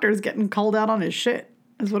doctor's getting called out on his shit,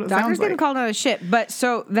 is what it sounds like. Doctor's getting called out of shit, but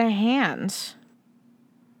so the hand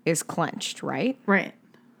is clenched, right? Right.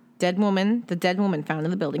 The dead woman found in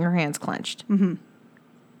the building, her hand's clenched. Mm-hmm.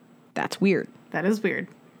 That's weird. That is weird.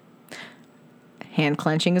 Hand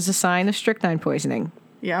clenching is a sign of strychnine poisoning.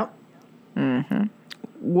 Yep. Mm-hmm.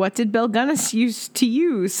 What did Belle Gunness used to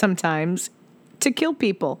use sometimes to kill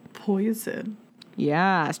people? Poison.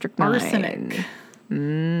 Yeah, strychnine. Arsenic.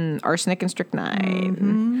 Arsenic and strychnine.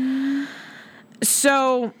 Mm-hmm.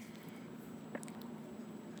 So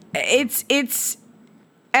it's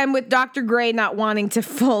and with Dr. Gray not wanting to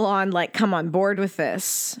full on come on board with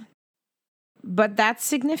this, but that's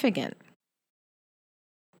significant.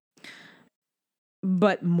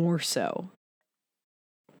 But more so,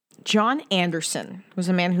 John Anderson was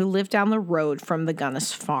a man who lived down the road from the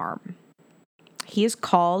Gunness farm. He is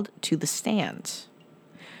called to the stand.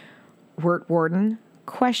 Wirt Warden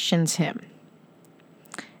questions him.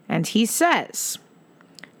 And he says,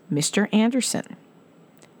 Mr. Anderson,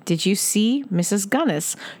 did you see Mrs.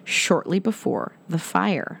 Gunness shortly before the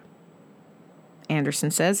fire?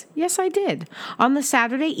 Anderson says, yes, I did. On the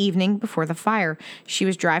Saturday evening before the fire, she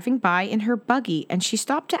was driving by in her buggy and she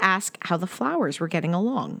stopped to ask how the flowers were getting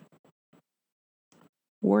along.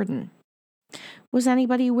 Warden, was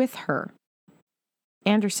anybody with her?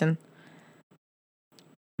 Anderson,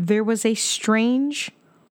 there was a strange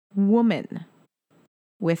woman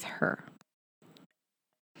with her.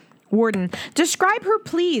 Warden, describe her,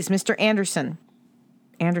 please, Mr. Anderson.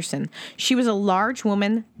 Anderson, she was a large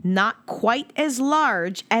woman, not quite as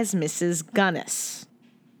large as Mrs. Gunness.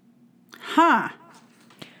 Huh.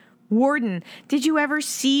 Warden, did you ever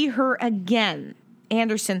see her again?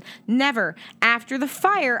 Anderson, never. After the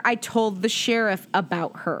fire, I told the sheriff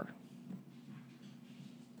about her.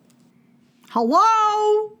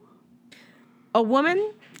 Hello? A woman,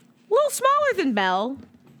 a little smaller than Belle,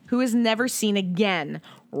 who is never seen again,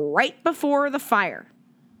 right before the fire.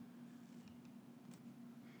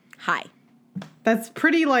 Hi. That's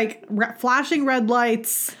pretty flashing red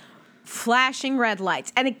lights. Flashing red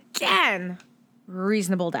lights. And again,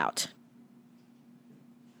 reasonable doubt.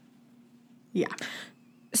 Yeah.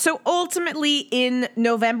 So ultimately, in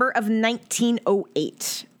November of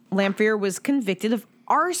 1908, Lamphere was convicted of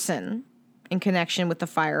arson in connection with the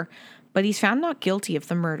fire, but he's found not guilty of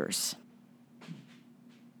the murders.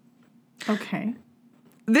 Okay.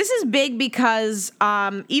 This is big because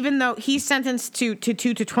even though he's sentenced to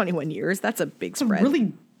 2 to 21 years, that's a big spread. It's a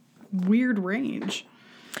really weird range.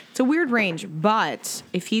 It's a weird range, but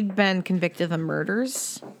if he'd been convicted of the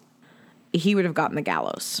murders, he would have gotten the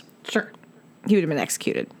gallows. Sure. He would have been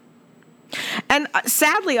executed. And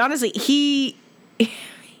sadly, honestly, he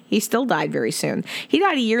still died very soon. He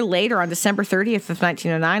died a year later on December 30th of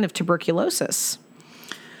 1909 of tuberculosis.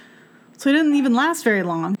 So he didn't even last very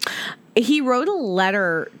long. He wrote a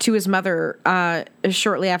letter to his mother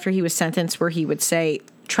shortly after he was sentenced where he would say,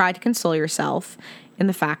 try to console yourself in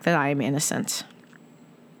the fact that I am innocent.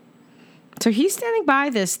 So he's standing by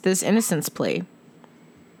this innocence plea.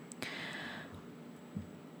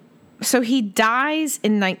 So he dies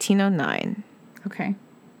in 1909. Okay.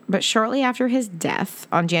 But shortly after his death,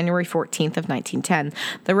 on January 14th of 1910,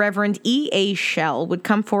 the Reverend E.A. Shell would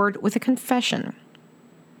come forward with a confession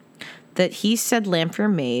that he said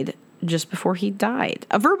Lamphere made just before he died.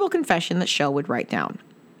 A verbal confession that Shell would write down.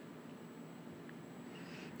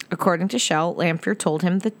 According to Shell, Lamphere told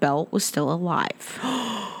him that Belle was still alive.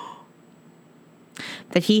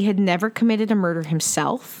 That he had never committed a murder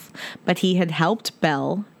himself, but he had helped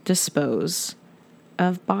Belle dispose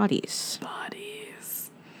of bodies.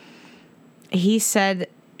 He said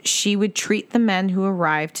she would treat the men who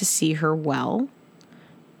arrived to see her well,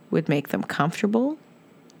 would make them comfortable,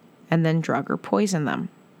 and then drug or poison them.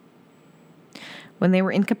 When they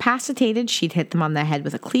were incapacitated, she'd hit them on the head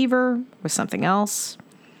with a cleaver or something else.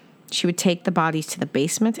 She would take the bodies to the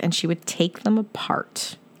basement and she would take them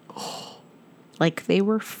apart. like they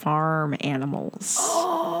were farm animals.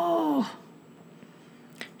 Oh.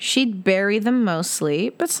 She'd bury them mostly,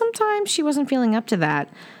 but sometimes she wasn't feeling up to that.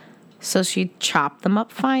 So she'd chop them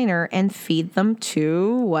up finer and feed them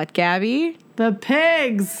to what, Gabby? The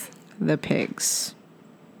pigs. The pigs.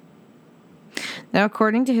 Now,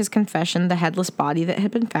 according to his confession, the headless body that had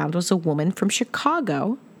been found was a woman from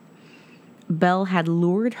Chicago. Bell had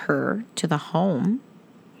lured her to the home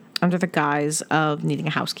under the guise of needing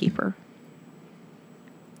a housekeeper.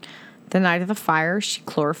 The night of the fire, she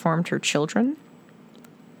chloroformed her children,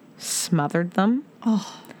 smothered them,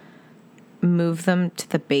 moved them to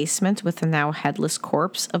the basement with the now headless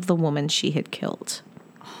corpse of the woman she had killed.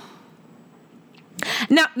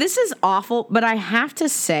 Now, this is awful, but I have to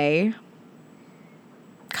say,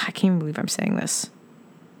 God, I can't even believe I'm saying this.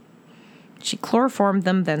 She chloroformed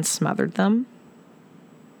them, then smothered them.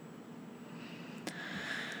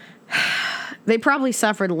 They probably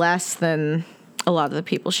suffered less than a lot of the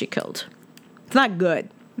people she killed. It's not good.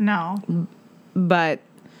 No. But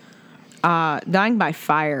dying by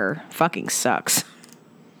fire fucking sucks.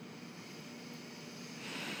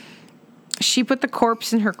 She put the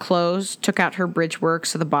corpse in her clothes, took out her bridge work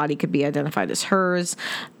so the body could be identified as hers.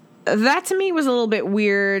 That to me was a little bit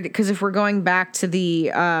weird because if we're going back to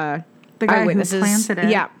the guy eyewitnesses, who planted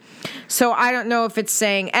it. yeah. So I don't know if it's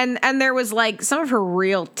saying, and there was like some of her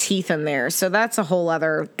real teeth in there, so that's a whole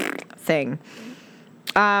other thing.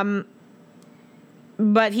 But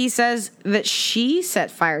he says that she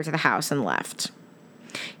set fire to the house and left.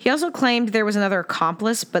 He also claimed there was another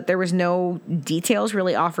accomplice, but there was no details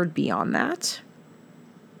really offered beyond that.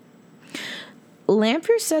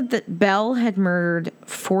 Lamphere said that Bell had murdered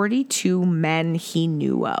 42 men he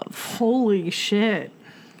knew of. Holy shit.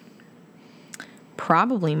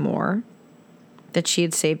 Probably more. That she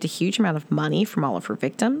had saved a huge amount of money from all of her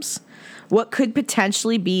victims. What could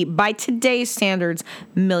potentially be, by today's standards,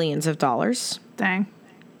 millions of dollars. Dang.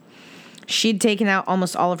 She'd taken out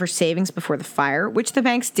almost all of her savings before the fire, which the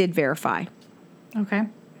banks did verify. Okay.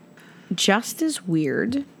 Just as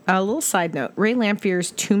weird, a little side note, Ray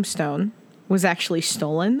Lamphere's tombstone was actually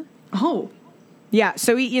stolen. Oh. Yeah,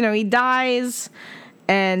 so he dies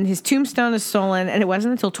and his tombstone is stolen, and it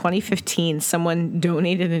wasn't until 2015 someone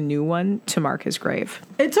donated a new one to mark his grave.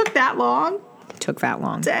 It took that long? Took that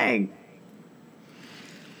long. Dang.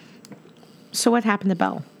 So what happened to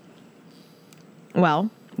Bell? Well,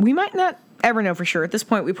 we might not ever know for sure. At this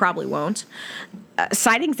point, we probably won't.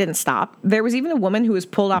 Sightings didn't stop. There was even a woman who was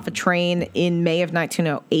pulled off a train in May of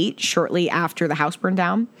 1908, shortly after the house burned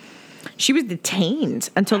down. She was detained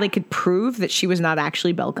until they could prove that she was not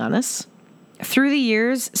actually Belle Gunness. Through the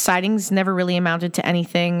years, sightings never really amounted to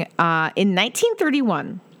anything. In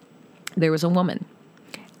 1931, there was a woman,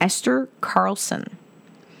 Esther Carlson.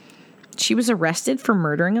 She was arrested for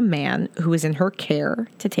murdering a man who was in her care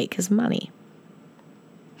to take his money.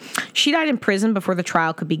 She died in prison before the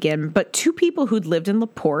trial could begin, but two people who'd lived in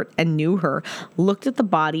LaPorte and knew her looked at the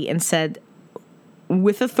body and said,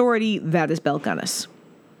 with authority, that is Belle Gunness.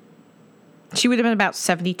 She would have been about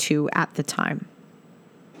 72 at the time.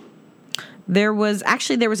 There was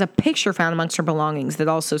a picture found amongst her belongings that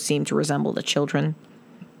also seemed to resemble the children.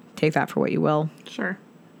 Take that for what you will. Sure.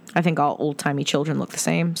 I think all old-timey children look the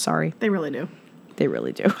same. Sorry. They really do. They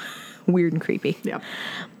really do. Weird and creepy. Yeah.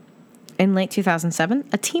 In late 2007,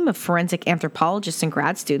 a team of forensic anthropologists and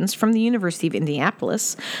grad students from the University of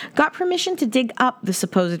Indianapolis got permission to dig up the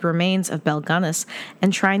supposed remains of Belle Gunness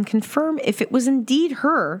and try and confirm if it was indeed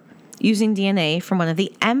her using DNA from one of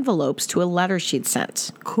the envelopes to a letter she'd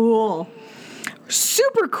sent. Cool.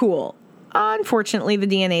 Super cool. Unfortunately, the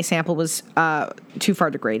DNA sample was too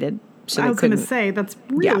far degraded. So I was going to say, that's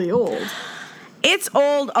really old. It's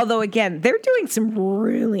old, although, again, they're doing some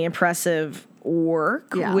really impressive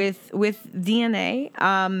work with DNA.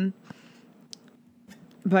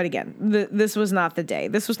 But again, this was not the day.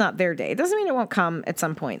 This was not their day. It doesn't mean it won't come at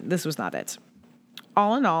some point. This was not it.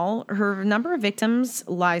 All in all, her number of victims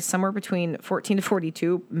lies somewhere between 14 to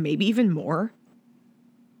 42, maybe even more.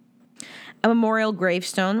 A memorial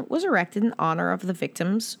gravestone was erected in honor of the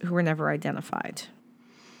victims who were never identified.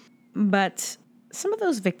 But some of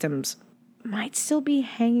those victims might still be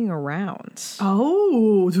hanging around.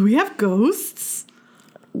 Oh, do we have ghosts?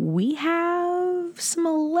 We have some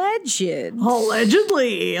alleged alleged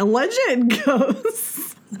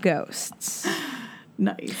ghosts. Ghosts.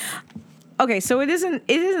 Nice. Okay, so it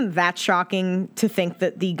isn't that shocking to think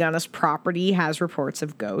that the Gunness property has reports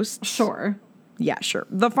of ghosts. Sure. Yeah, sure.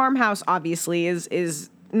 The farmhouse obviously is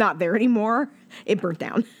not there anymore. It burnt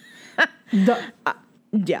down.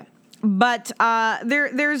 Yeah. But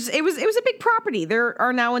it was a big property. There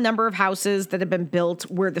are now a number of houses that have been built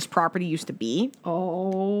where this property used to be.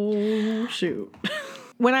 Oh, shoot.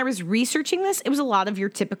 When I was researching this, it was a lot of your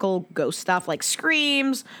typical ghost stuff like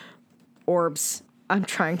screams, orbs. I'm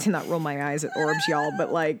trying to not roll my eyes at orbs, y'all,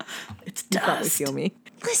 but like, It's you dust. probably feel me.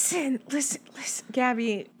 Listen,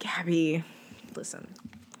 Gabby, listen.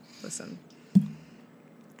 Listen.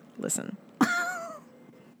 Listening.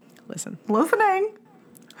 Listen.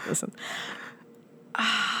 Listen.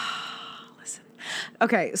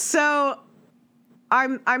 Okay, so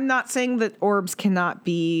I'm not saying that orbs cannot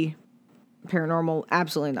be paranormal.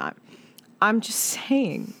 Absolutely not. I'm just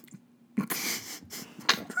saying.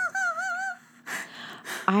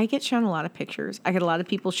 I get shown a lot of pictures. I get a lot of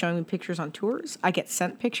people showing me pictures on tours. I get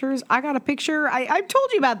sent pictures. I got a picture. I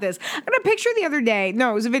told you about this. I got a picture the other day.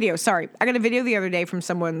 No, it was a video. Sorry. I got a video the other day from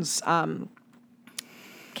someone's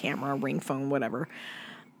camera, ring phone, whatever.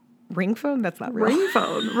 Ring phone? That's not real. Ring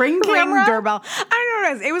phone. Ring camera? Doorbell. I don't know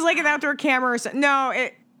what it is. It was like an outdoor camera or something. No,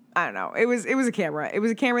 I don't know. It was a camera. It was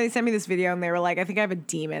a camera. They sent me this video and they were like, I think I have a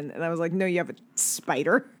demon. And I was like, no, you have a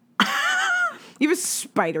spider. You have a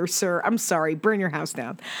spider, sir. I'm sorry. Burn your house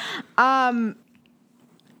down.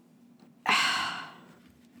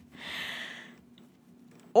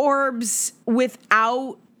 Orbs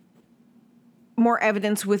without more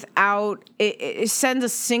evidence, without it sends a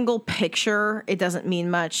single picture. It doesn't mean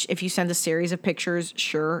much. If you send a series of pictures,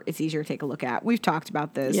 sure, it's easier to take a look at. We've talked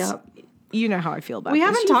about this. Yep. You know how I feel about We this.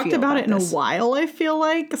 haven't You talked feel about it in this. a while, I feel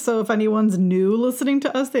like. So if anyone's new listening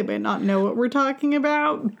to us, they may not know what we're talking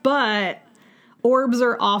about. But orbs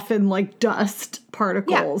are often like dust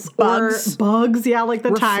particles. Yeah, bugs. Or bugs, yeah, like the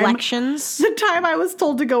Reflections. time I was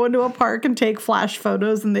told to go into a park and take flash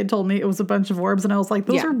photos and they told me it was a bunch of orbs and I was like,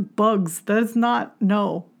 those Yeah. are bugs. That is not,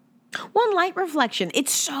 no. One light reflection.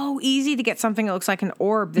 It's so easy to get something that looks like an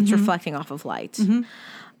orb that's reflecting off of light.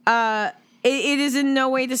 It is in no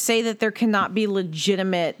way to say that there cannot be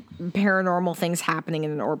legitimate paranormal things happening in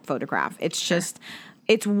an orb photograph. It's just,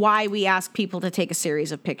 it's why we ask people to take a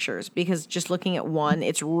series of pictures, because just looking at one,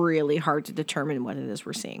 it's really hard to determine what it is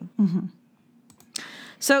we're seeing.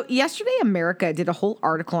 So yesterday, America did a whole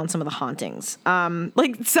article on some of the hauntings.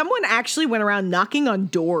 Like someone actually went around knocking on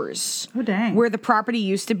doors. Oh, dang. Where the property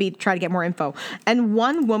used to be to try to get more info. And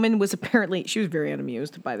one woman was apparently, she was very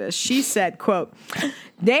unamused by this. She said, quote,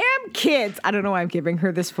 damn kids. I don't know why I'm giving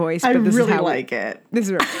her this voice, I but this really is how like it. This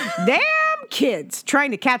is damn kids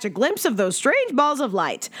trying to catch a glimpse of those strange balls of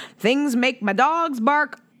light. Things make my dogs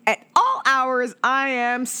bark at all hours. I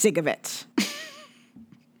am sick of it.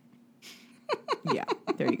 Yeah,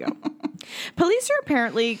 there you go. Police are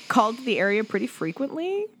apparently called to the area pretty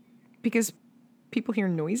frequently because people hear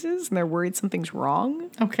noises and they're worried something's wrong.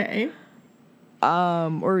 Okay.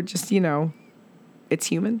 Or just, it's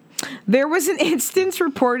human. There was an instance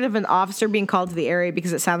reported of an officer being called to the area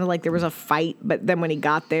because it sounded like there was a fight, but then when he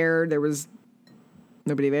got there, there was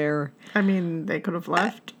nobody there. I mean, they could have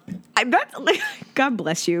left. God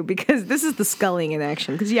bless you, because this is the sculling in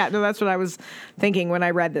action. Because, that's what I was thinking when I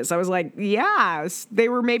read this. I was like, they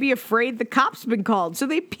were maybe afraid the cops been called, so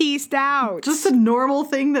they peaced out. Just a normal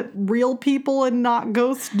thing that real people and not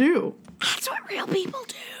ghosts do. That's what real people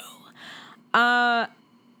do.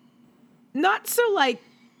 Not so like,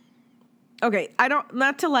 okay,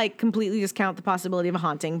 not to completely discount the possibility of a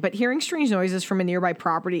haunting, but hearing strange noises from a nearby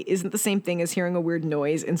property isn't the same thing as hearing a weird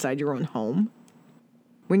noise inside your own home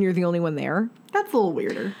when you're the only one there. That's a little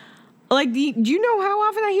weirder. Like, do you know how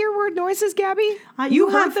often I hear weird noises, Gabby? You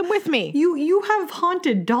heard them with me. You have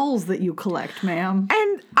haunted dolls that you collect, ma'am.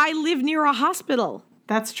 And I live near a hospital.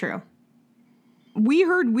 That's true. We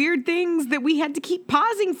heard weird things that we had to keep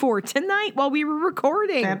pausing for tonight while we were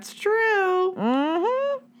recording. That's true.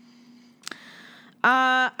 Mm-hmm.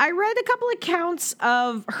 I read a couple accounts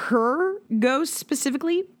of her ghost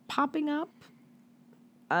specifically popping up.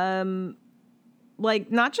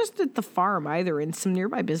 Not just at the farm either, in some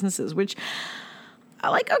nearby businesses, which,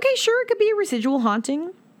 okay, sure, it could be a residual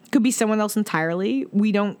haunting. Could be someone else entirely.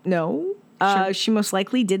 We don't know. Sure. She most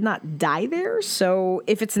likely did not die there, so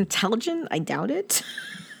if it's intelligent, I doubt it.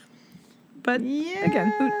 But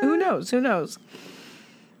again, who knows? Who knows?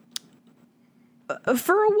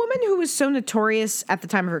 For a woman who was so notorious at the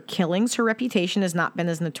time of her killings, her reputation has not been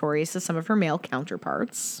as notorious as some of her male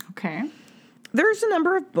counterparts. Okay. There's a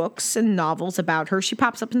number of books and novels about her. She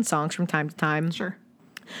pops up in songs from time to time. Sure.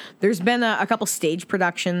 There's been a couple stage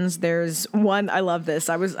productions. There's one, I love this.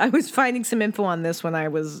 I was finding some info on this when I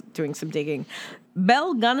was doing some digging.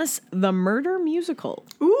 Belle Gunness, The Murder Musical.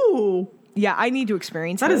 Ooh. Yeah, I need to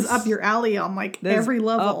experience That this. is up your alley on every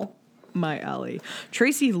level. my alley.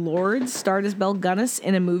 Tracy Lords starred as Belle Gunness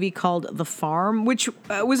in a movie called The Farm, which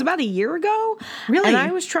was about a year ago. Really? And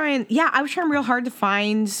I was trying real hard to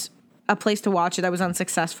find a place to watch it. I was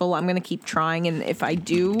unsuccessful. I'm going to keep trying, and if I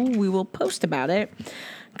do, we will post about it.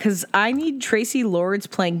 Because I need Tracy Lords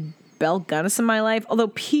playing Belle Gunness in my life. Although,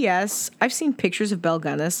 P.S., I've seen pictures of Belle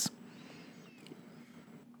Gunness.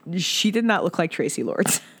 She did not look like Tracy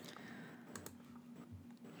Lords.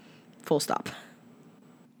 Full stop.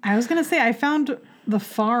 I was going to say, I found The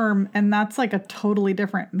Farm, and that's like a totally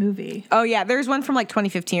different movie. Oh, yeah. There's one from like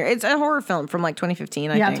 2015. It's a horror film from like 2015,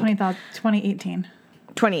 I think. 2018.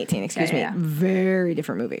 2018, excuse me. Yeah. Very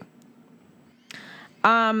different movie.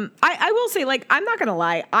 I will say, like, I'm not going to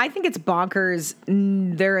lie. I think it's bonkers.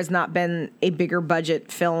 There has not been a bigger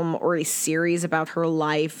budget film or a series about her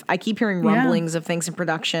life. I keep hearing rumblings of things in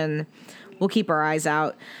production. We'll keep our eyes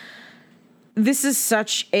out. This is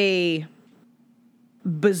such a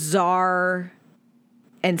bizarre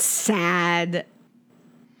and sad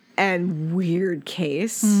and weird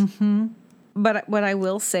case. Mm-hmm. But what I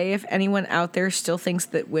will say, if anyone out there still thinks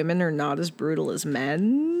that women are not as brutal as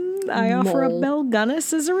men, I offer up Belle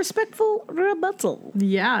Gunness as a respectful rebuttal.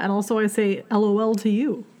 Yeah, and also I say LOL to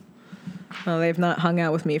you. Well, they've not hung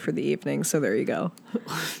out with me for the evening, so there you go.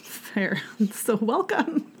 Fair. So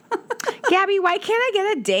welcome. Gabby, why can't I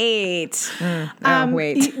get a date?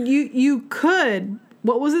 Wait. You could.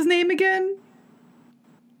 What was his name again?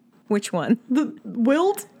 Which one? The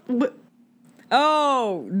Wilt?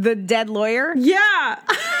 Oh, the dead lawyer? Yeah.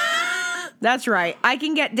 That's right. I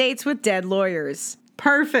can get dates with dead lawyers.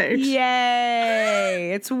 Perfect.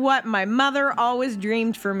 Yay. It's what my mother always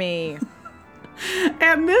dreamed for me.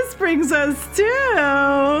 And this brings us to...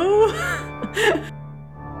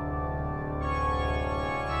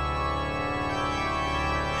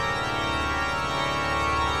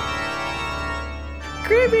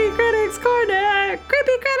 Creepy Critics Corner!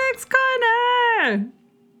 Creepy Critics Corner!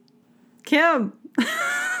 Kim.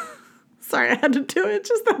 Sorry, I had to do it.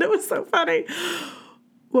 Just thought it was so funny.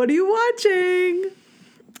 What are you watching?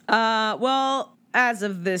 Well, as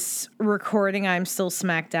of this recording, I'm still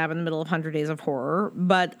smack dab in the middle of 100 Days of Horror,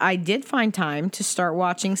 but I did find time to start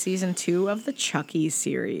watching season 2 of the Chucky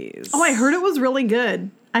series. Oh, I heard it was really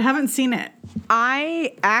good. I haven't seen it.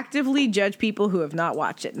 I actively judge people who have not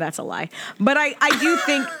watched it, and that's a lie. But I do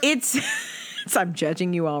think it's I'm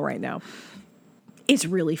judging you all right now. It's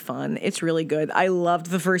really fun. It's really good. I loved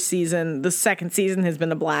the first season. The second season has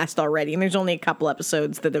been a blast already, and there's only a couple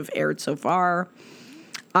episodes that have aired so far.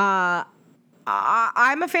 I'm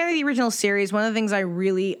a fan of the original series. One of the things I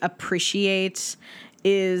really appreciate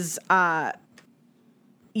is,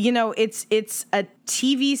 it's a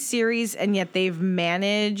TV series, and yet they've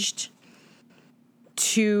managed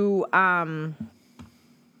to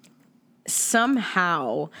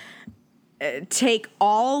somehow take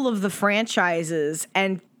all of the franchises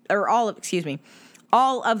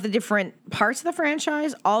all of the different parts of the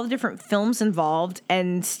franchise, all the different films involved,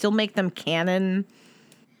 and still make them canon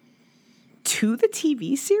to the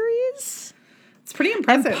TV series. It's pretty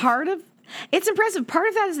impressive. It's impressive. Part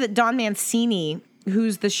of that is that Don Mancini,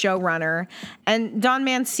 who's the showrunner, and Don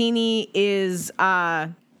Mancini is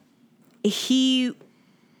he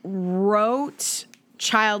wrote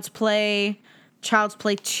Child's Play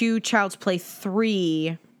 2, Child's Play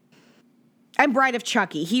 3, and Bride of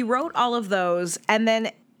Chucky. He wrote all of those, and then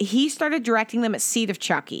he started directing them at Seed of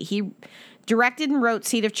Chucky. He directed and wrote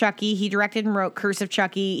Seed of Chucky. He directed and wrote Curse of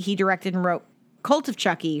Chucky. He directed and wrote Cult of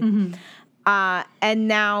Chucky. Mm-hmm. And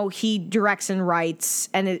now he directs and writes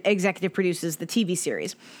and executive produces the TV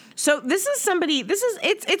series. So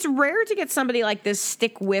it's rare to get somebody like this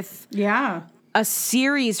stick with a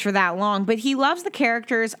series for that long, but he loves the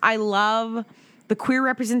characters. I love the queer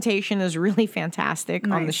representation is really fantastic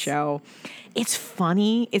on the show. It's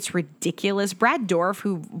funny. It's ridiculous. Brad Dourif,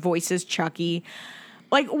 who voices Chucky,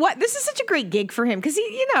 this is such a great gig for him because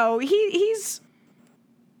he's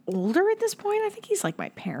older at this point. I think he's like my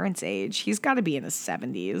parents' age. He's got to be in his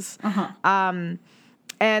 70s. Uh-huh.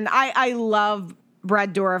 And I love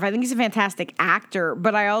Brad Dourif. I think he's a fantastic actor,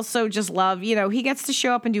 but I also just love, he gets to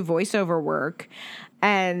show up and do voiceover work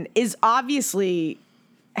and is obviously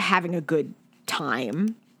having a good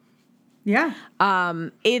time. Yeah.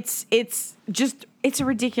 It's a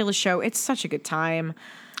ridiculous show. It's such a good time.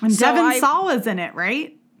 And Devon Sawa is in it,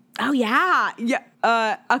 right? Oh, yeah. Yeah.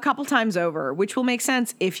 A couple times over, which will make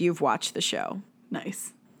sense if you've watched the show.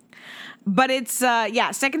 Nice. But it's,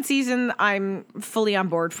 second season I'm fully on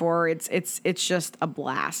board for. It's just a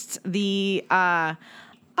blast. The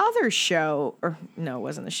other show, or no, it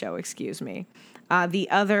wasn't a show, excuse me. The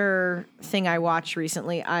other thing I watched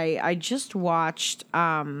recently, I just watched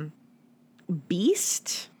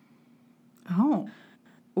Beast, Oh.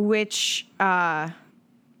 which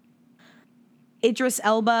Idris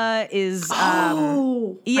Elba is. I've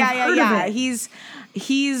heard of it.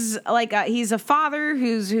 He's like he's a father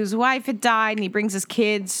whose wife had died, and he brings his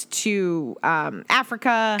kids to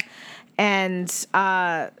Africa, and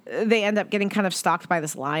they end up getting kind of stalked by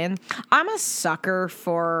this lion. I'm a sucker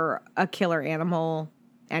for a killer animal,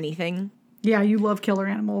 anything. Yeah, you love killer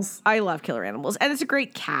animals. I love killer animals, and it's a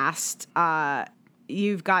great cast.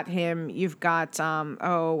 You've got him. You've got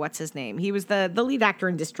what's his name? He was the lead actor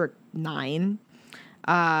in District 9.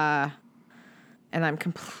 And I'm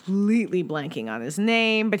completely blanking on his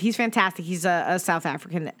name, but he's fantastic. He's a South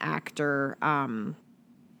African actor.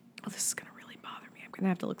 This is gonna really bother me. I'm gonna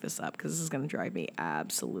have to look this up because this is gonna drive me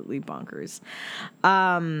absolutely bonkers.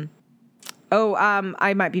 I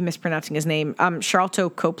might be mispronouncing his name. Charlton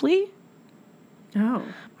Copley. Oh,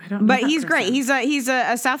 I don't know. But that he's great. person. He's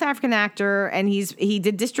a South African actor, and he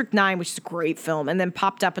did District 9, which is a great film, and then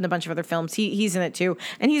popped up in a bunch of other films. He's in it too,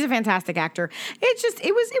 and he's a fantastic actor.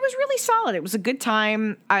 It was really solid. It was a good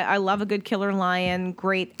time. I love a good killer lion.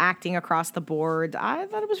 Great acting across the board. I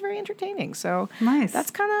thought it was very entertaining. So Nice.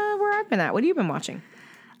 That's kind of where I've been at. What have you been watching?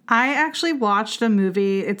 I actually watched a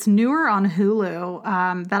movie. It's newer on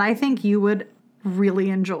Hulu that I think you would really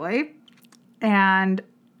enjoy. And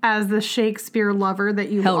as the Shakespeare lover that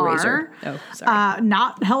you Hellraiser. are. Oh, sorry.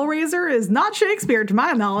 Not Hellraiser is not Shakespeare to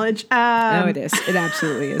my knowledge. No, it is. It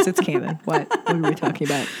absolutely is. It's canon. What are we talking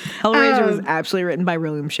about? Hellraiser was absolutely written by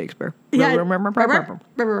William Shakespeare. Yeah.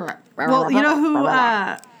 Well, you know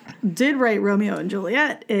who did write Romeo and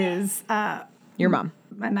Juliet is your mom.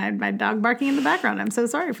 and I had my dog barking in the background. I'm so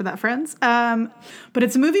sorry for that, friends. But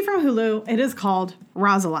it's a movie from Hulu. It is called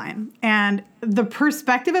Rosaline. And the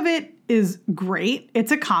perspective of it is great.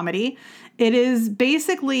 It's a comedy. It is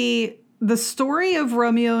basically the story of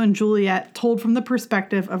Romeo and Juliet told from the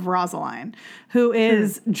perspective of Rosaline, who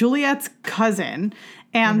is Juliet's cousin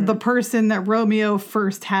and the person that Romeo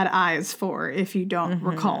first had eyes for, if you don't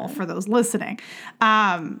recall, for those listening.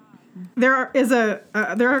 There are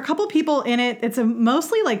a couple people in it. It's a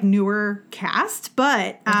mostly like newer cast,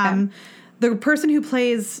 but the person who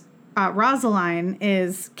plays Rosaline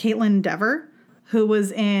is Caitlin Dever, who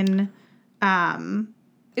was in.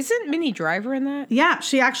 Isn't Minnie Driver in that? Yeah,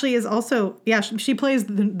 she actually is also. Yeah, she plays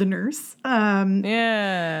the nurse.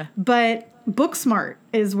 Yeah, but Booksmart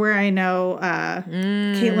is where I know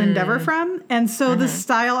Caitlin Dever from, and so the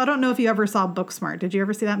style. I don't know if you ever saw Booksmart. Did you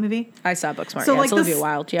ever see that movie? I saw Booksmart. So Yeah, like it's Olivia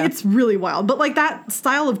Wilde. Yeah, it's really wild. But like that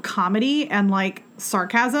style of comedy and like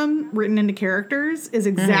sarcasm written into characters is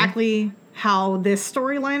exactly how this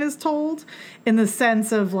storyline is told, in the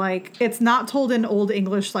sense of like it's not told in Old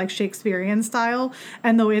English like Shakespearean style,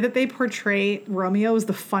 and the way that they portray Romeo is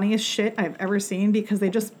the funniest shit I've ever seen, because they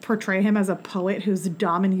just portray him as a poet who's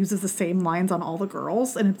dumb and uses the same lines on all the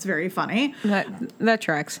girls, and it's very funny. That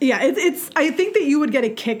tracks. Yeah, it's I think that you would get a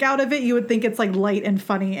kick out of it. You would think it's like light and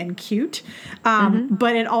funny and cute,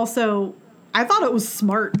 but it also, I thought it was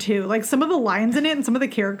smart too. Like some of the lines in it and some of the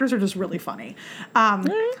characters are just really funny.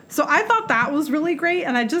 So I thought that was really great,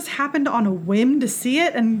 and I just happened on a whim to see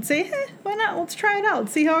it and say, why not? Let's try it out,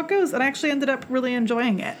 see how it goes. And I actually ended up really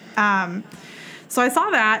enjoying it. So I saw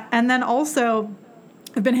that, and then also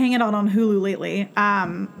I've been hanging out on Hulu lately.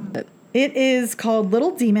 It is called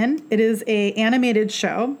Little Demon. It is a animated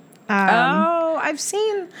show. I've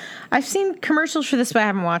seen commercials for this, but I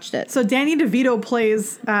haven't watched it. So Danny DeVito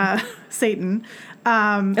plays Satan.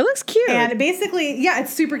 It looks cute. And basically, yeah,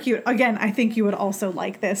 it's super cute. Again, I think you would also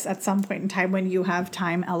like this at some point in time when you have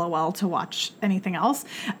time, LOL, to watch anything else.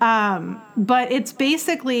 But it's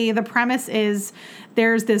basically, the premise is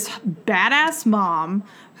there's this badass mom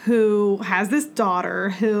who has this daughter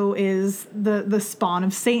who is the spawn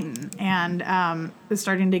of Satan and is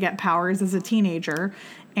starting to get powers as a teenager.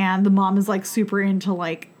 And the mom is like super into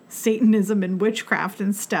like Satanism and witchcraft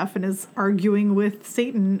and stuff, and is arguing with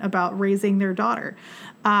Satan about raising their daughter.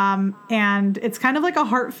 And it's kind of like a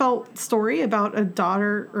heartfelt story about a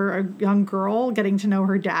daughter or a young girl getting to know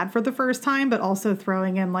her dad for the first time, but also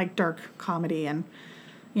throwing in like dark comedy and,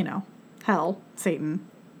 you know, hell, Satan,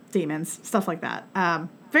 demons, stuff like that.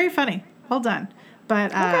 Very funny. Well done.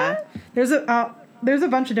 But there's a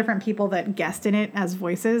bunch of different people that guest in it as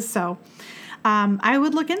voices, so I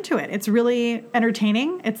would look into it. It's really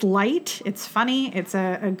entertaining. It's light. It's funny. It's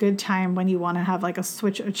a good time when you want to have like a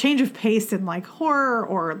change of pace in like horror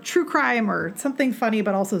or true crime or something funny,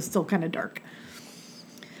 but also still kind of dark.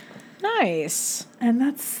 Nice. And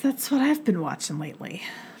that's what I've been watching lately.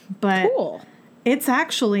 But cool. It's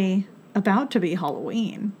actually about to be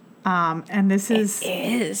Halloween. And this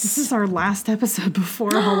is our last episode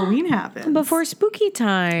before Halloween happens. Before spooky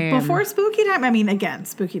time. Before spooky time. I mean, again,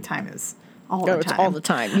 spooky time is all the time. It's all the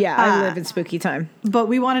time. Yeah, I live in spooky time. But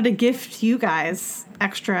we wanted to gift you guys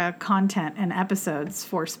extra content and episodes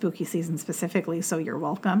for spooky season specifically, so you're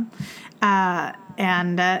welcome.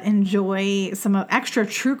 And enjoy some extra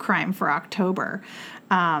true crime for October.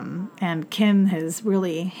 And Kim has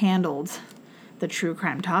really handled the true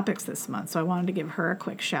crime topics this month, so I wanted to give her a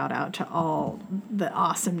quick shout out to all the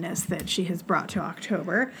awesomeness that she has brought to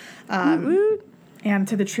October. And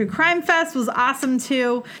to the True Crime Fest was awesome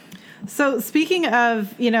too. So speaking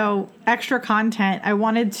of, extra content, I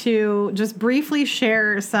wanted to just briefly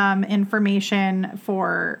share some information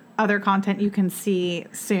for other content you can see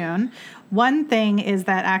soon. One thing is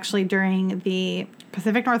that actually during the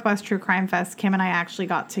Pacific Northwest True Crime Fest, Kim and I actually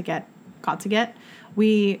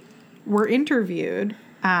we were interviewed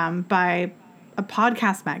by a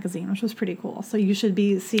podcast magazine, which was pretty cool. So you should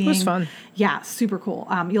be seeing. It was fun. Yeah, super cool.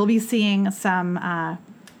 You'll be seeing some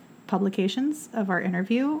publications of our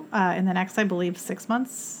interview in the next, I believe, 6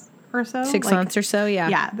 months or so. 6 months or so, yeah.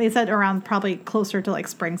 Yeah, they said around probably closer to like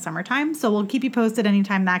spring, summertime. So we'll keep you posted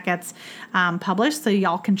anytime that gets published, so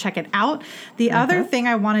y'all can check it out. The other thing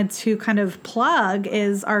I wanted to kind of plug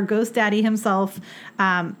is our Ghost Daddy himself,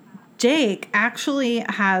 Jake, actually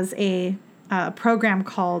has a program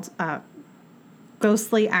called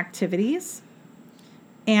Ghostly Activities.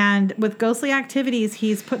 And with Ghostly Activities,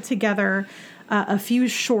 he's put together a few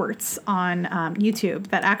shorts on YouTube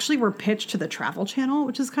that actually were pitched to the Travel Channel,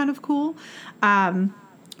 which is kind of cool.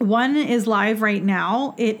 One is live right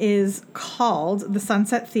now. It is called The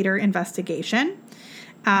Sunset Theater Investigation.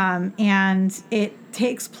 And it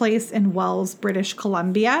takes place in Wells, British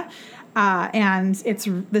Columbia. And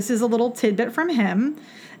this is a little tidbit from him.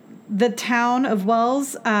 The town of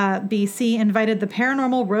Wells, BC, invited the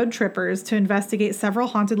paranormal road trippers to investigate several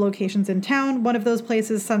haunted locations in town. One of those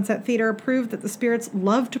places, Sunset Theater, proved that the spirits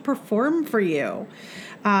love to perform for you.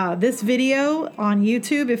 This video on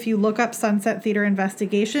YouTube, if you look up Sunset Theater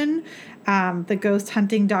Investigation, the ghost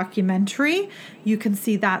hunting documentary, you can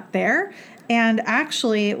see that there. And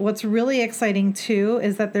actually, what's really exciting, too,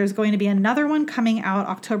 is that there's going to be another one coming out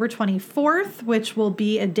October 24th, which will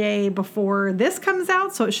be a day before this comes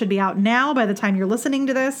out. So it should be out now by the time you're listening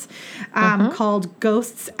to this, called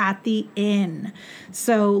Ghosts at the Inn.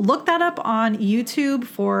 So look that up on YouTube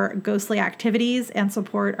for Ghostly Activities and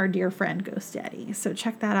support our dear friend Ghost Daddy. So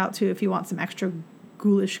check that out, too, if you want some extra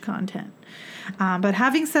ghoulish content. But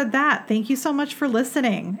having said that, thank you so much for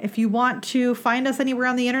listening. If you want to find us anywhere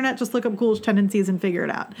on the internet, just look up Ghoulish Tendencies and figure it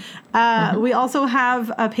out. We also have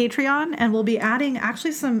a Patreon, and we'll be adding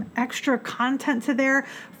actually some extra content to there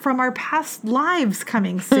from our past lives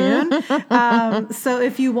coming soon. So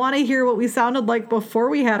if you want to hear what we sounded like before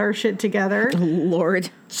we had our shit together, Lord,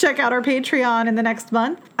 check out our Patreon in the next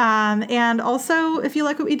month. And also, if you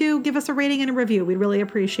like what we do, give us a rating and a review. We'd really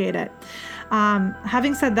appreciate it.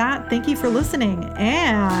 Having said that, thank you for listening,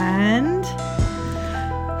 and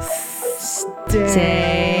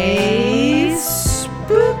stay